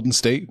bet Golden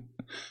State.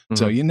 Mm-hmm.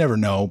 So you never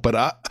know. But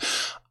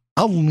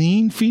I'll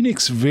lean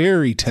Phoenix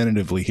very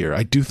tentatively here.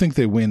 I do think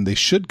they win. They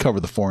should cover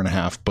the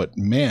 4.5. But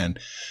man,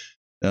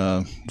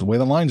 the way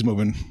the line's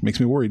moving makes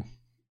me worried.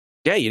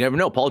 Yeah, you never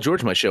know. Paul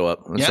George might show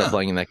up and start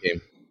playing in that game.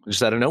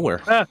 Just out of nowhere.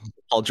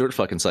 Paul George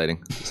fucking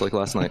sighting. It's like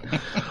last night.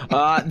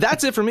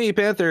 That's it for me,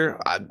 Panther.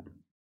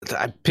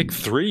 I picked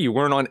 3. You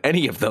weren't on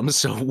any of them.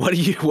 So what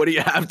do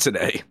you have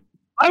today?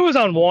 I was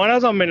on 1. I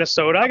was on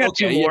Minnesota. I got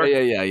 2 more.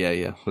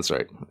 Yeah. That's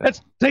right. Let's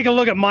take a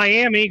look at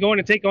Miami going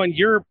to take on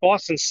your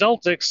Boston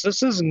Celtics.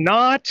 This is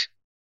not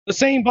the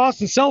same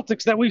Boston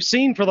Celtics that we've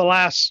seen for the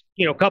last,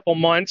 couple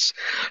months.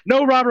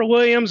 No Robert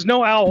Williams,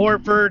 no Al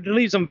Horford. It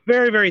leaves them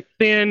very, very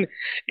thin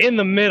in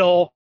the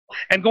middle.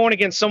 And going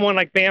against someone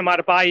like Bam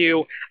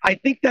Adebayo, I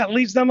think that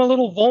leaves them a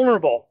little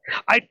vulnerable.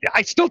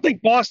 I still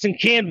think Boston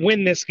can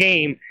win this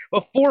game,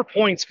 but 4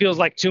 points feels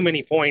like too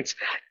many points.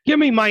 Give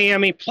me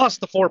Miami plus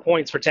the 4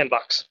 points for $10.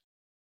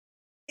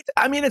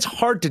 It's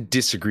hard to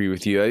disagree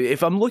with you.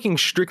 If I'm looking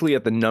strictly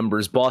at the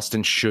numbers,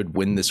 Boston should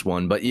win this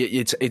one. But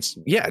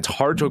it's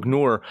hard to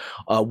ignore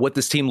what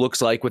this team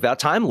looks like without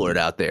Time Lord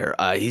out there.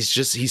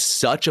 He's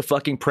such a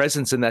fucking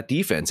presence in that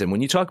defense. And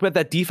when you talk about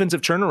that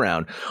defensive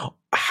turnaround,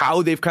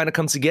 how they've kind of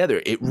come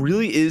together, it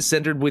really is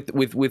centered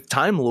with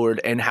Time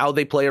Lord and how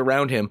they play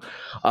around him.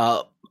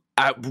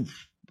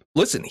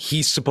 Listen,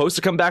 he's supposed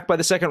to come back by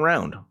the second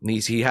round.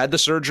 He had the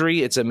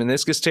surgery. It's a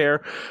meniscus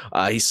tear.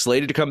 He's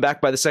slated to come back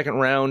by the second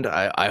round.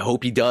 I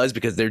hope he does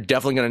because they're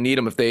definitely going to need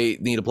him if they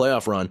need a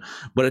playoff run.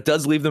 But it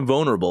does leave them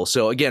vulnerable.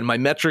 So again, my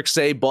metrics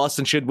say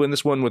Boston should win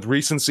this one with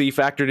recency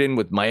factored in,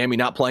 with Miami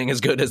not playing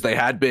as good as they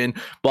had been,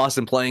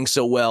 Boston playing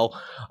so well.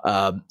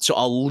 So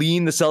I'll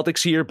lean the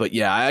Celtics here. But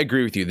yeah, I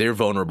agree with you. They're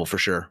vulnerable for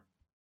sure.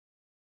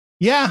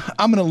 Yeah,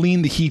 I'm going to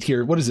lean the Heat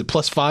here. What is it,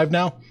 +5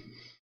 now?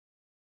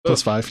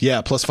 +5.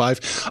 Yeah,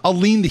 +5. I'll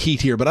lean the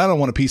Heat here, but I don't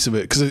want a piece of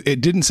it because it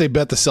didn't say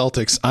bet the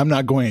Celtics. I'm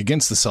not going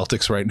against the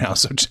Celtics right now.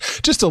 So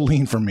just a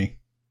lean for me.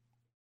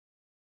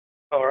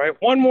 All right,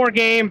 one more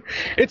game.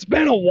 It's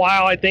been a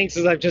while, I think,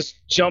 since I've just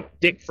jumped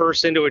dick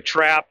first into a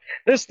trap.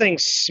 This thing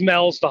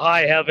smells to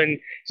high heaven.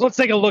 So let's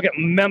take a look at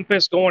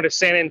Memphis going to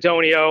San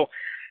Antonio.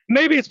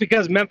 Maybe it's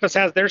because Memphis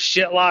has their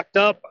shit locked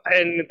up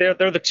and they're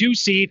the 2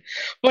 seed.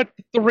 But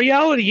the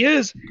reality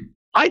is,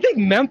 I think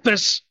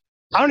Memphis,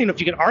 I don't even know if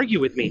you can argue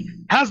with me,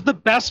 has the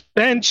best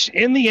bench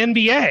in the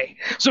NBA.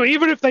 So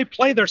even if they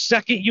play their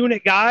second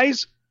unit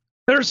guys,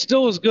 they're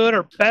still as good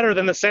or better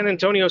than the San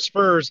Antonio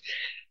Spurs.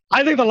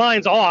 I think the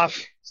line's off.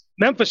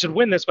 Memphis should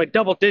win this by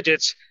double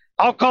digits.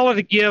 I'll call it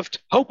a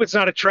gift. Hope it's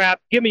not a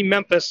trap. Give me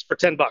Memphis for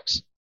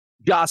 $10.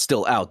 Ja's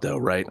still out though,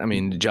 right? I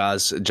mean,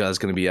 Ja's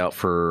going to be out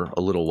for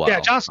a little while. Yeah,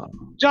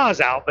 Ja's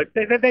out, but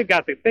they've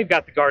got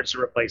the guards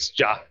to replace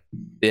Ja.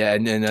 Yeah,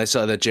 and I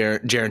saw that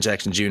Jaren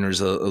Jackson Jr. is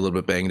a little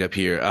bit banged up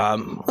here.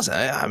 Listen,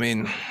 I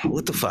mean,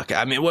 what the fuck?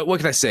 I mean, what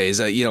can I say? Is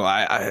that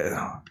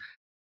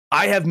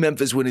I have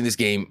Memphis winning this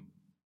game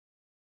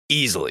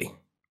easily,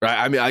 right?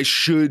 I mean, I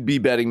should be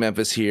betting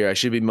Memphis here. I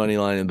should be money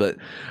lining, but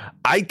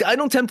I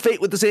don't tempt fate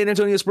with the San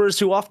Antonio Spurs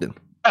too often.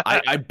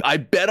 I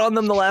bet on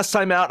them the last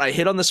time out. I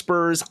hit on the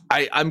Spurs.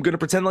 I'm going to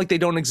pretend like they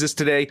don't exist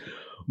today.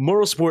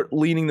 Moral sport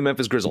leaning the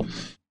Memphis Grizzle.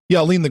 Yeah,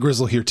 I'll lean the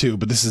Grizzle here too,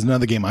 but this is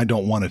another game I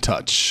don't want to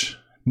touch.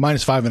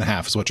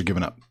 -5.5 is what you're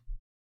giving up.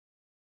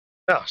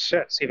 Oh,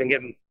 shit. It's even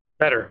getting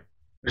better,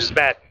 which is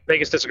bad.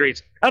 Vegas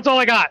disagrees. That's all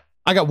I got.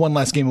 I got one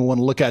last game I want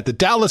to look at. The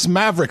Dallas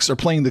Mavericks are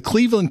playing the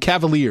Cleveland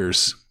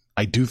Cavaliers.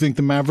 I do think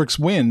the Mavericks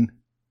win.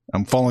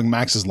 I'm following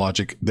Max's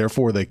logic,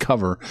 therefore they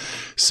cover.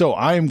 So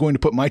I am going to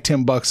put my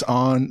 $10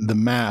 on the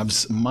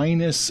Mavs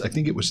minus, I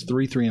think it was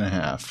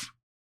 3.5.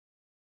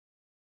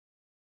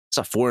 It's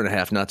a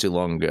 4.5 not too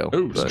long ago.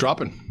 Ooh, it's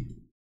dropping.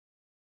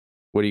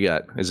 What do you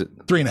got? Is it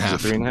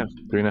 3.5?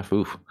 3.5.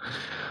 Oof.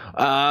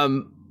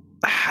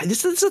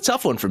 This is a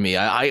tough one for me.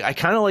 I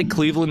kind of like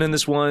Cleveland in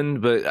this one,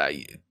 but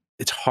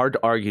it's hard to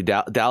argue.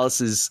 Dallas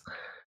is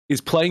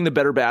playing the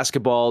better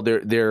basketball.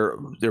 They're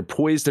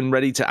poised and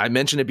ready to. I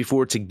mentioned it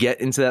before, to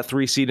get into that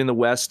 3 seed in the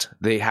West.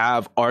 They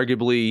have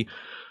arguably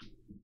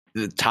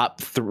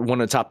the one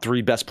of the top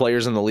 3 best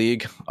players in the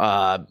league.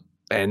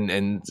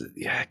 And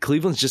yeah,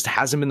 Cleveland just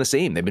hasn't been the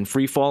same. They've been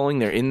free falling.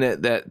 They're in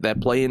that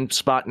play-in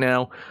spot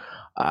now.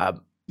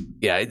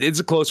 Yeah, it's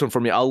a close one for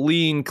me. I'll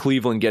lean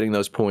Cleveland getting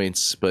those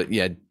points, but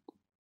yeah,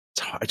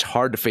 it's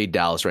hard to fade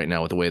Dallas right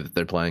now with the way that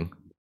they're playing.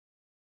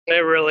 It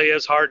really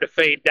is hard to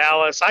fade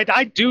Dallas.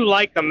 I do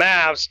like the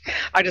Mavs.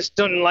 I just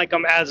don't like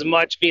them as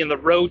much being the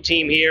road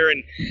team here.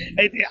 And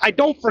I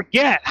don't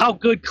forget how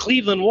good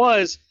Cleveland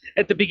was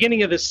at the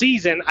beginning of the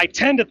season. I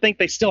tend to think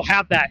they still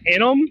have that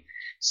in them.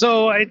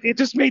 So it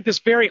just made this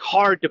very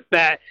hard to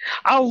bet.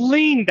 I'll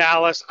lean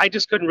Dallas. I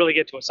just couldn't really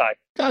get to a side.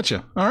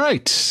 Gotcha. All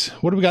right.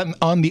 What do we got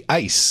on the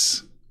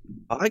ice?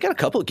 I got a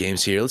couple of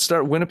games here. Let's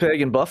start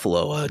Winnipeg and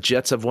Buffalo.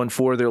 Jets have won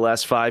 4 of their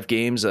last 5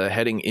 games,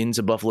 heading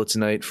into Buffalo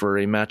tonight for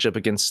a matchup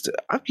against,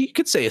 you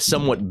could say, a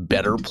somewhat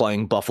better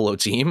playing Buffalo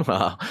team.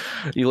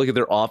 You look at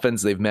their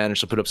offense, they've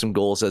managed to put up some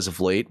goals as of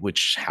late,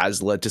 which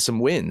has led to some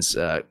wins.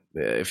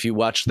 If you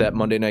watched that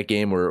Monday night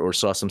game or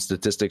saw some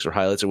statistics or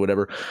highlights or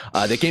whatever,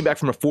 they came back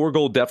from a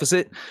 4-goal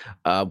deficit,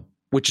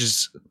 which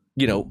is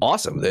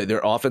awesome.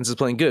 Their offense is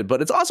playing good,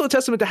 but it's also a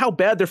testament to how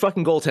bad their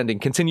fucking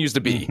goaltending continues to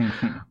be.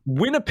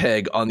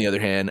 Winnipeg, on the other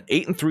hand,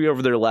 8-3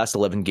 over their last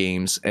 11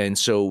 games. And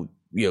so,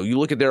 you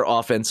look at their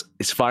offense,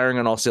 it's firing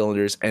on all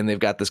cylinders, and they've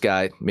got this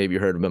guy, maybe you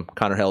heard of him,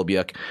 Connor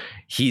Hellebuyck.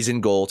 He's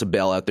in goal to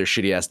bail out their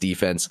shitty ass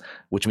defense,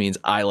 which means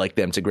I like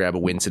them to grab a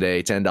win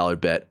today.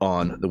 $10 bet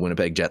on the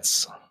Winnipeg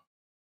Jets.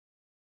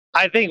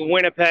 I think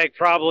Winnipeg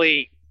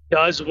probably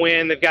does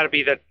win. They've got to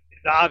be the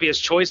obvious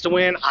choice to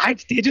win.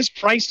 It just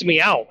priced me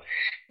out.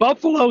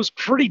 Buffalo's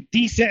pretty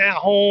decent at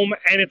home,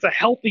 and it's a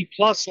healthy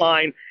plus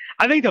line.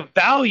 I think the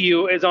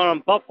value is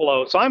on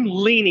Buffalo, so I'm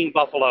leaning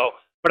Buffalo,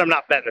 but I'm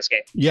not betting this game.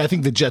 Yeah, I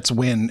think the Jets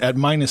win at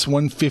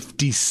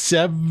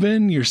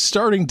 -157. You're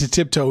starting to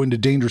tiptoe into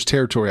dangerous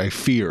territory, I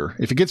fear.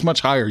 If it gets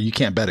much higher, you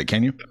can't bet it,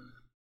 can you?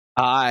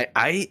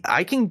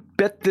 I can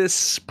bet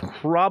this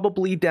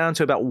probably down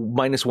to about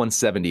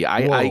 -170.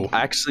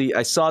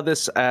 I saw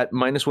this at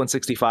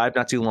 -165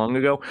 not too long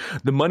ago.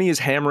 The money is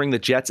hammering the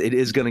Jets. It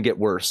is going to get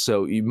worse.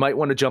 So you might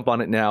want to jump on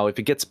it now. If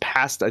it gets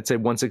past, I'd say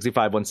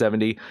 165,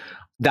 170,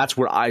 that's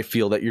where I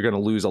feel that you're going to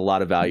lose a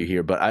lot of value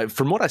here. But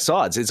from what I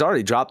saw, it's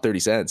already dropped 30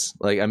 cents.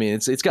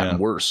 It's gotten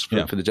worse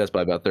for the Jets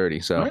by about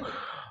 30. So,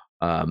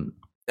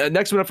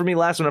 next one up for me,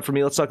 last one up for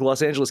me. Let's talk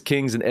Los Angeles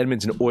Kings and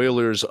Edmonton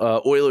Oilers.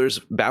 Oilers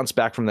bounced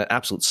back from that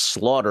absolute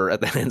slaughter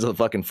at the hands of the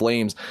fucking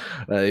Flames.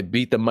 They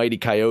beat the mighty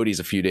Coyotes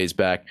a few days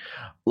back.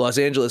 Los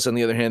Angeles, on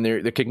the other hand, they're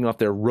kicking off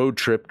their road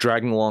trip,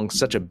 dragging along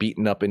such a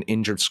beaten up and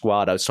injured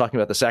squad. I was talking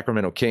about the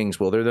Sacramento Kings.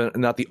 Well, they're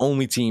not the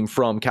only team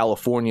from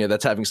California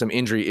that's having some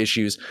injury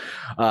issues.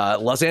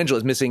 Los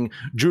Angeles missing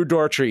Drew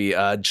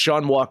Daughtry,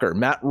 Sean Walker,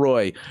 Matt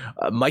Roy,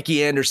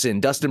 Mikey Anderson,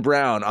 Dustin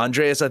Brown,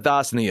 Andreas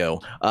Athanasio,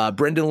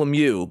 Brendan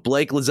Lemieux,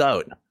 Blake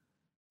Lizotte.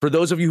 For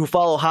those of you who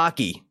follow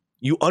hockey,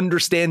 you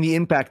understand the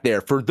impact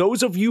there. For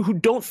those of you who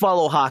don't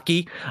follow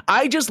hockey,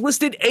 I just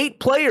listed 8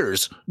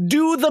 players.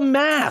 Do the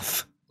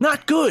math.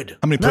 Not good.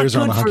 How many players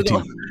are on the hockey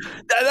team?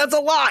 That's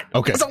a lot.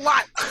 Okay. That's a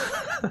lot.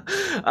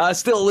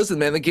 Still, listen,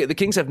 man, the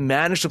Kings have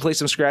managed to play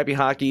some scrappy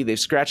hockey. They've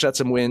scratched out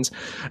some wins.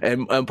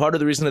 And part of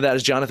the reason of that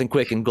is Jonathan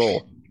Quick in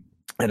goal.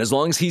 And as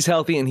long as he's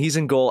healthy and he's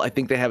in goal, I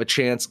think they have a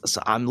chance.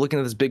 So I'm looking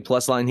at this big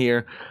plus line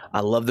here. I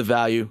love the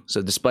value.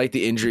 So despite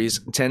the injuries,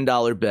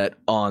 $10 bet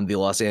on the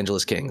Los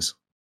Angeles Kings.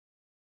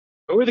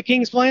 Who are the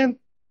Kings playing?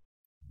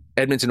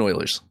 Edmonton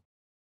Oilers.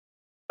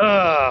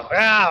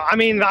 Yeah. I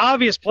mean, the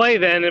obvious play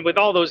then, with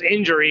all those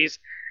injuries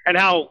and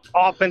how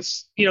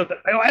offense,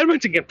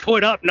 Edmonton can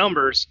put up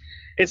numbers.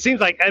 It seems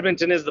like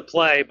Edmonton is the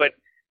play, but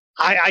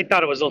I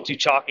thought it was a little too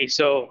chalky.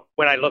 So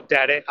when I looked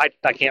at it,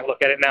 I can't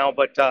look at it now,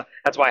 but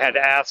that's why I had to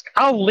ask.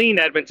 I'll lean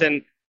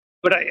Edmonton,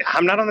 but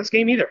I'm not on this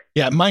game either.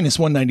 Yeah, minus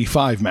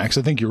 195, Max.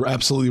 I think you're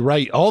absolutely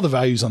right. All the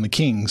values on the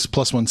Kings,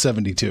 plus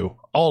 172.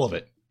 All of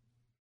it.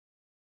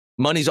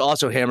 Money's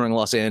also hammering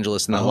Los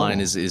Angeles, and that line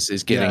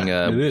is getting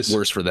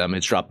worse for them.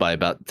 It's dropped by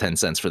about 10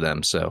 cents for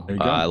them. So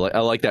I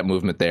like that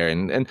movement there.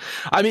 And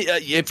I mean,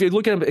 if you're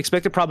looking at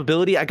expected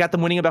probability, I got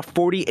them winning about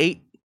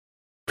 48%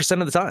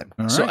 of the time.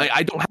 Right. So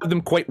I don't have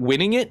them quite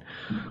winning it,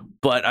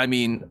 but I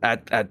mean,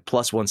 at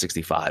plus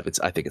 165,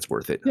 I think it's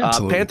worth it. Yeah,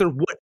 Panther,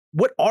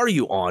 what are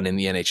you on in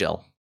the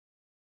NHL?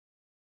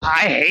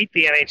 I hate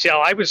the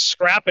NHL. I was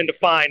scrapping to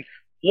find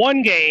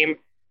one game,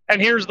 and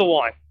here's the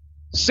one.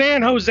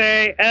 San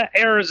Jose at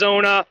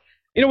Arizona.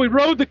 You know, we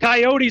rode the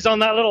Coyotes on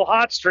that little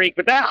hot streak,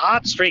 but that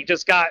hot streak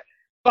just got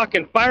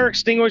fucking fire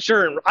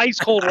extinguisher and ice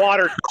cold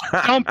water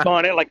dumped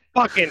on it, like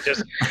fucking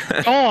just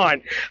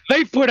gone.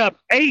 They put up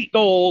 8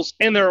 goals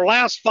in their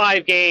last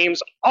 5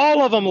 games,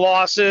 all of them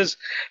losses.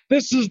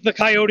 This is the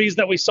Coyotes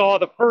that we saw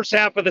the first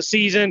half of the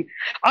season.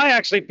 I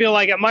actually feel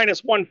like at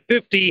minus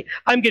 150,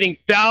 I'm getting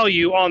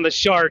value on the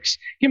Sharks.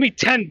 Give me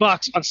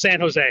 $10 on San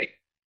Jose.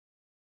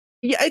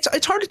 Yeah,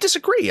 it's hard to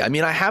disagree. I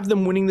mean, I have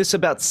them winning this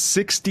about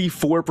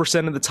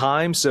 64% of the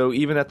time. So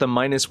even at the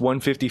minus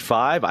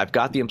 155, I've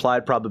got the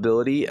implied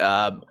probability.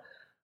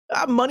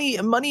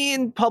 Money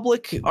in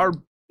public are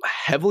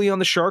heavily on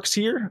the Sharks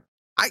here.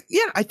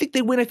 I think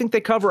they win. I think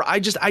they cover. I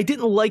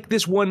didn't like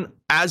this one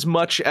as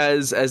much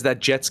as that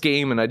Jets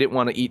game, and I didn't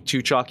want to eat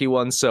 2 chalky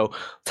ones. So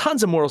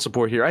tons of moral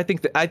support here. I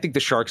think the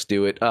Sharks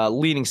do it.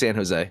 Leaning San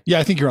Jose. Yeah,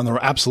 I think you're on the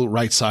absolute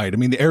right side. I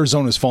mean, the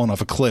Arizona's fallen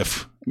off a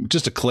cliff,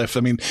 just a cliff. I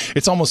mean,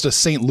 it's almost a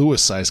St.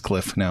 Louis sized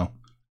cliff now.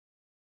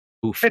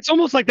 Oof. It's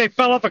almost like they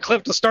fell off a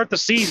cliff to start the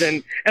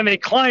season, and they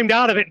climbed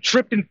out of it, and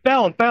tripped and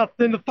fell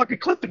in the fucking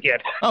cliff again.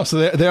 Oh,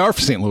 so they are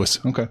for St. Louis.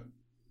 Okay.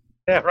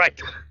 Yeah,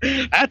 right.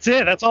 That's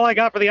it. That's all I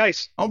got for the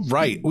ice. All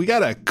right. We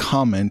got a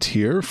comment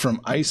here from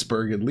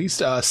Iceberg, at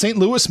least. St.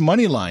 Louis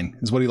money line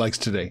is what he likes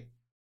today.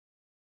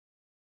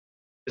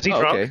 Is he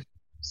drunk? Okay.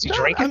 Is he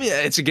drinking? I mean,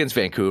 it's against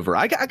Vancouver.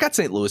 I got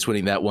St. Louis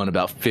winning that one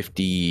about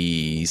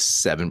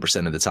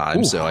 57% of the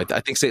time. Ooh. So I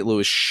think St.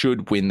 Louis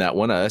should win that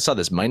one. I saw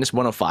this minus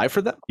 105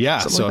 for them. Yeah,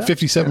 so like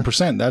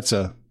 57%. That's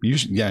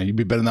you'd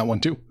be betting that one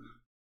too.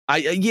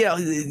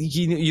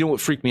 You know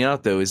what freaked me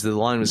out though is the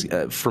line was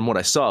from what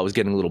I saw was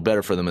getting a little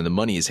better for them, and the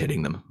money is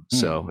hitting them.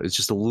 So it's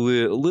just a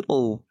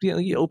little.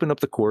 You open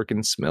up the cork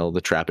and smell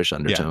the trappish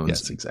undertones.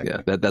 Yes, exactly.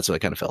 Yeah, that's what I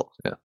kind of felt.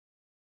 Yeah.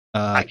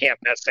 I can't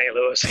bet St.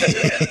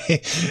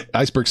 Louis.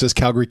 Iceberg says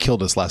Calgary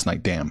killed us last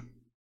night. Damn.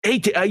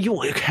 Hey,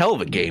 hell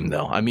of a game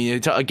though. I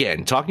mean,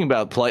 again, talking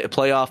about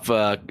playoff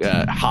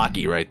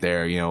hockey right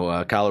there. You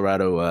know,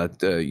 Colorado.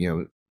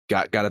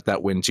 Got at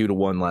that win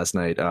 2-1 last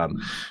night.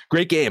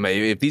 Great game.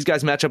 If these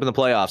guys match up in the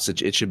playoffs,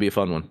 it should be a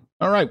fun one.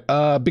 All right.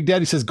 Big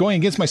Daddy says going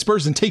against my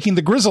Spurs and taking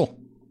the Grizzle.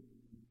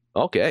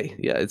 Okay.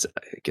 Yeah, it's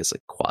I guess a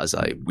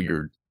quasi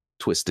weird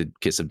twisted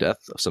kiss of death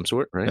of some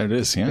sort, right? It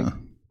is. Yeah.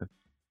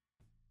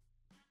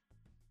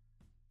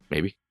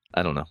 Maybe.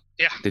 I don't know.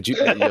 Yeah. Did you?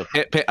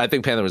 I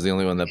think Panther was the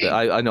only one that.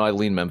 I know I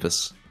lean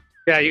Memphis.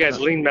 Yeah, you guys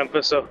lean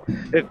Memphis. So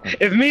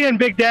if me and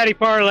Big Daddy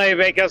Parlay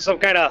make us some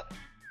kind of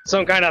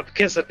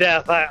kiss of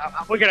death,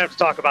 we're going to have to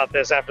talk about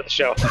this after the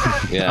show.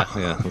 Yeah,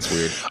 that's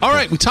weird. All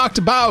right, we talked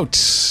about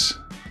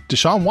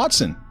Deshaun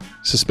Watson,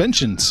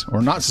 suspensions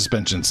or not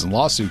suspensions and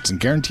lawsuits and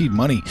guaranteed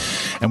money.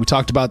 And we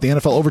talked about the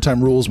NFL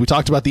overtime rules. We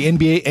talked about the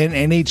NBA and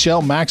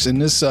NHL, Max, in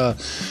this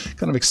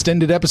kind of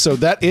extended episode.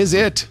 That is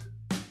it.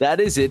 That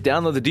is it.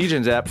 Download the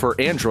DJs app for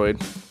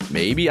Android,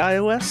 maybe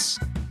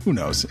iOS. Who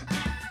knows?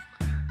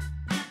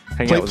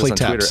 Hang out with us on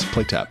taps. Twitter.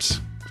 Play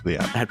taps for the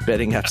app. At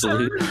Betting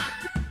Absolute.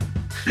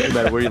 No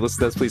matter where you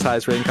listen to us, please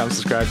highest rating, comment,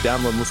 subscribe,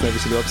 download, and listen to every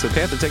single episode.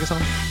 Panther, take us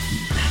home.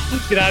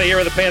 Let's get out of here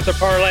with a Panther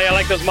Parlay. I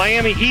like those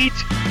Miami Heat,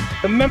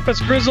 the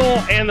Memphis Grizzle,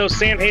 and those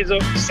San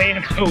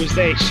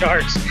Jose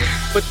Sharks.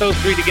 Put those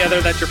 3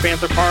 together. That's your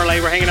Panther Parlay.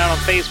 We're hanging out on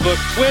Facebook,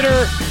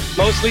 Twitter,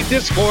 mostly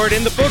Discord,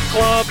 in the book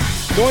club.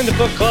 Join the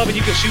book club and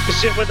you can shoot the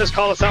shit with us.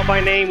 Call us out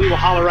by name. We will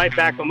holler right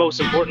back. But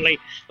most importantly,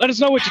 let us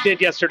know what you did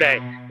yesterday,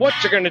 what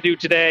you're going to do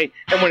today.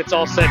 And when it's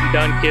all said and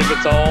done, kids,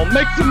 it's all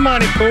make some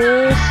money,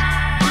 fools.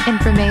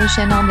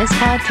 Information on this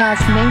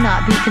podcast may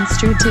not be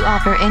construed to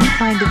offer any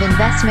kind of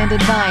investment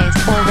advice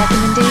or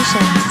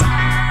recommendations.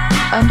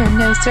 Under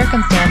no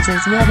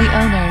circumstances will the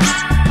owners,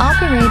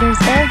 operators,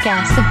 or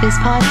guests of this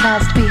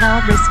podcast be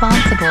held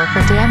responsible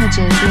for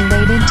damages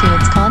related to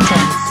its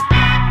contents.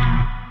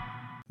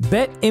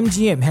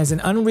 BetMGM has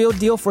an unreal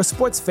deal for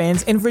sports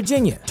fans in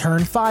Virginia.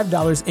 Turn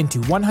 $5 into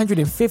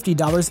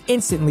 $150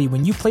 instantly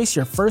when you place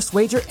your first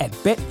wager at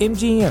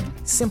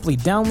BetMGM. Simply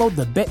download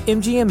the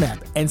BetMGM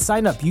app and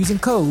sign up using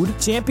code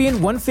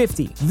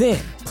Champion150. Then,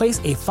 Place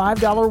a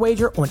 $5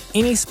 wager on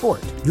any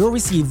sport. You'll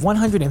receive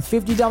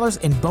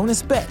 $150 in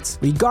bonus bets,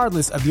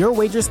 regardless of your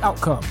wager's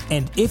outcome.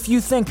 And if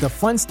you think the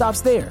fun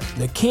stops there,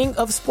 the King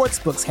of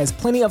Sportsbooks has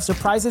plenty of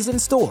surprises in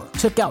store.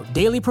 Check out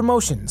daily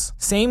promotions,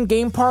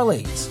 same-game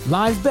parlays,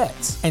 live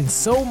bets, and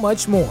so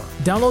much more.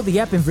 Download the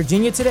app in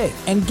Virginia today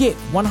and get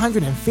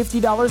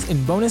 $150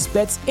 in bonus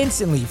bets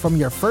instantly from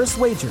your first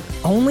wager.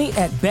 Only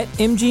at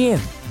BetMGM.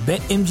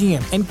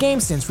 BetMGM and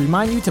GameSense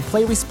remind you to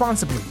play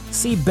responsibly.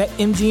 See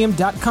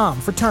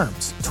BetMGM.com for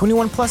terms.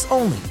 21 plus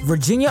only.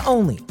 Virginia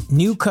only.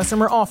 New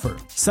customer offer.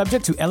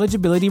 Subject to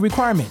eligibility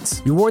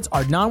requirements. Rewards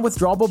are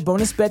non-withdrawable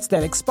bonus bets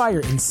that expire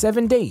in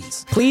 7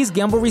 days. Please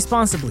gamble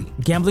responsibly.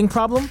 Gambling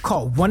problem?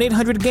 Call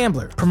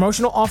 1-800-GAMBLER.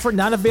 Promotional offer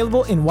not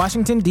available in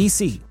Washington,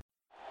 D.C.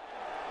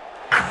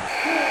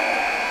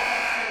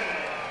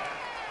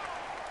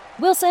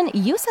 Wilson,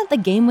 you sent the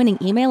game-winning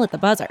email at the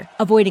buzzer,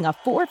 avoiding a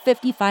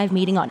 4:55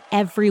 meeting on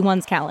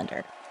everyone's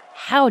calendar.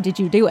 How did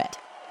you do it?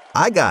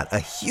 I got a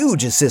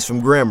huge assist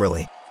from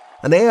Grammarly,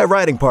 an AI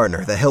writing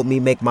partner that helped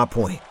me make my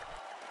point.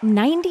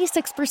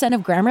 96%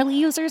 of Grammarly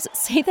users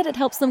say that it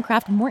helps them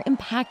craft more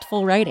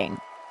impactful writing.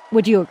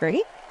 Would you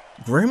agree?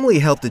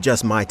 Grammarly helped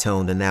adjust my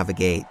tone to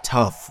navigate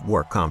tough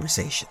work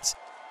conversations.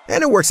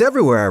 And it works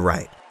everywhere I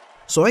write,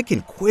 so I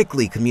can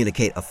quickly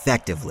communicate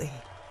effectively.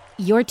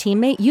 Your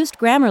teammate used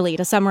Grammarly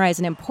to summarize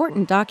an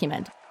important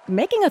document,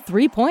 making a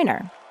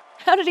 3-pointer.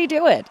 How did he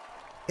do it?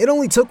 It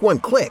only took one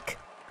click.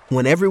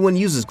 When everyone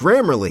uses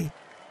Grammarly,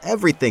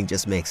 everything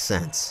just makes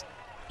sense.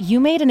 You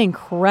made an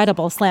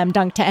incredible slam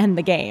dunk to end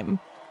the game.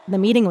 The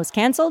meeting was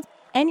canceled,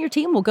 and your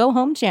team will go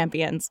home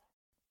champions.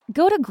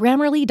 Go to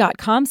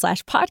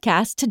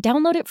Grammarly.com/podcast to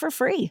download it for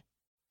free.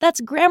 That's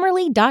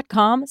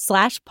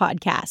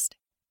Grammarly.com/podcast.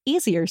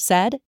 Easier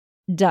said,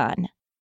 done.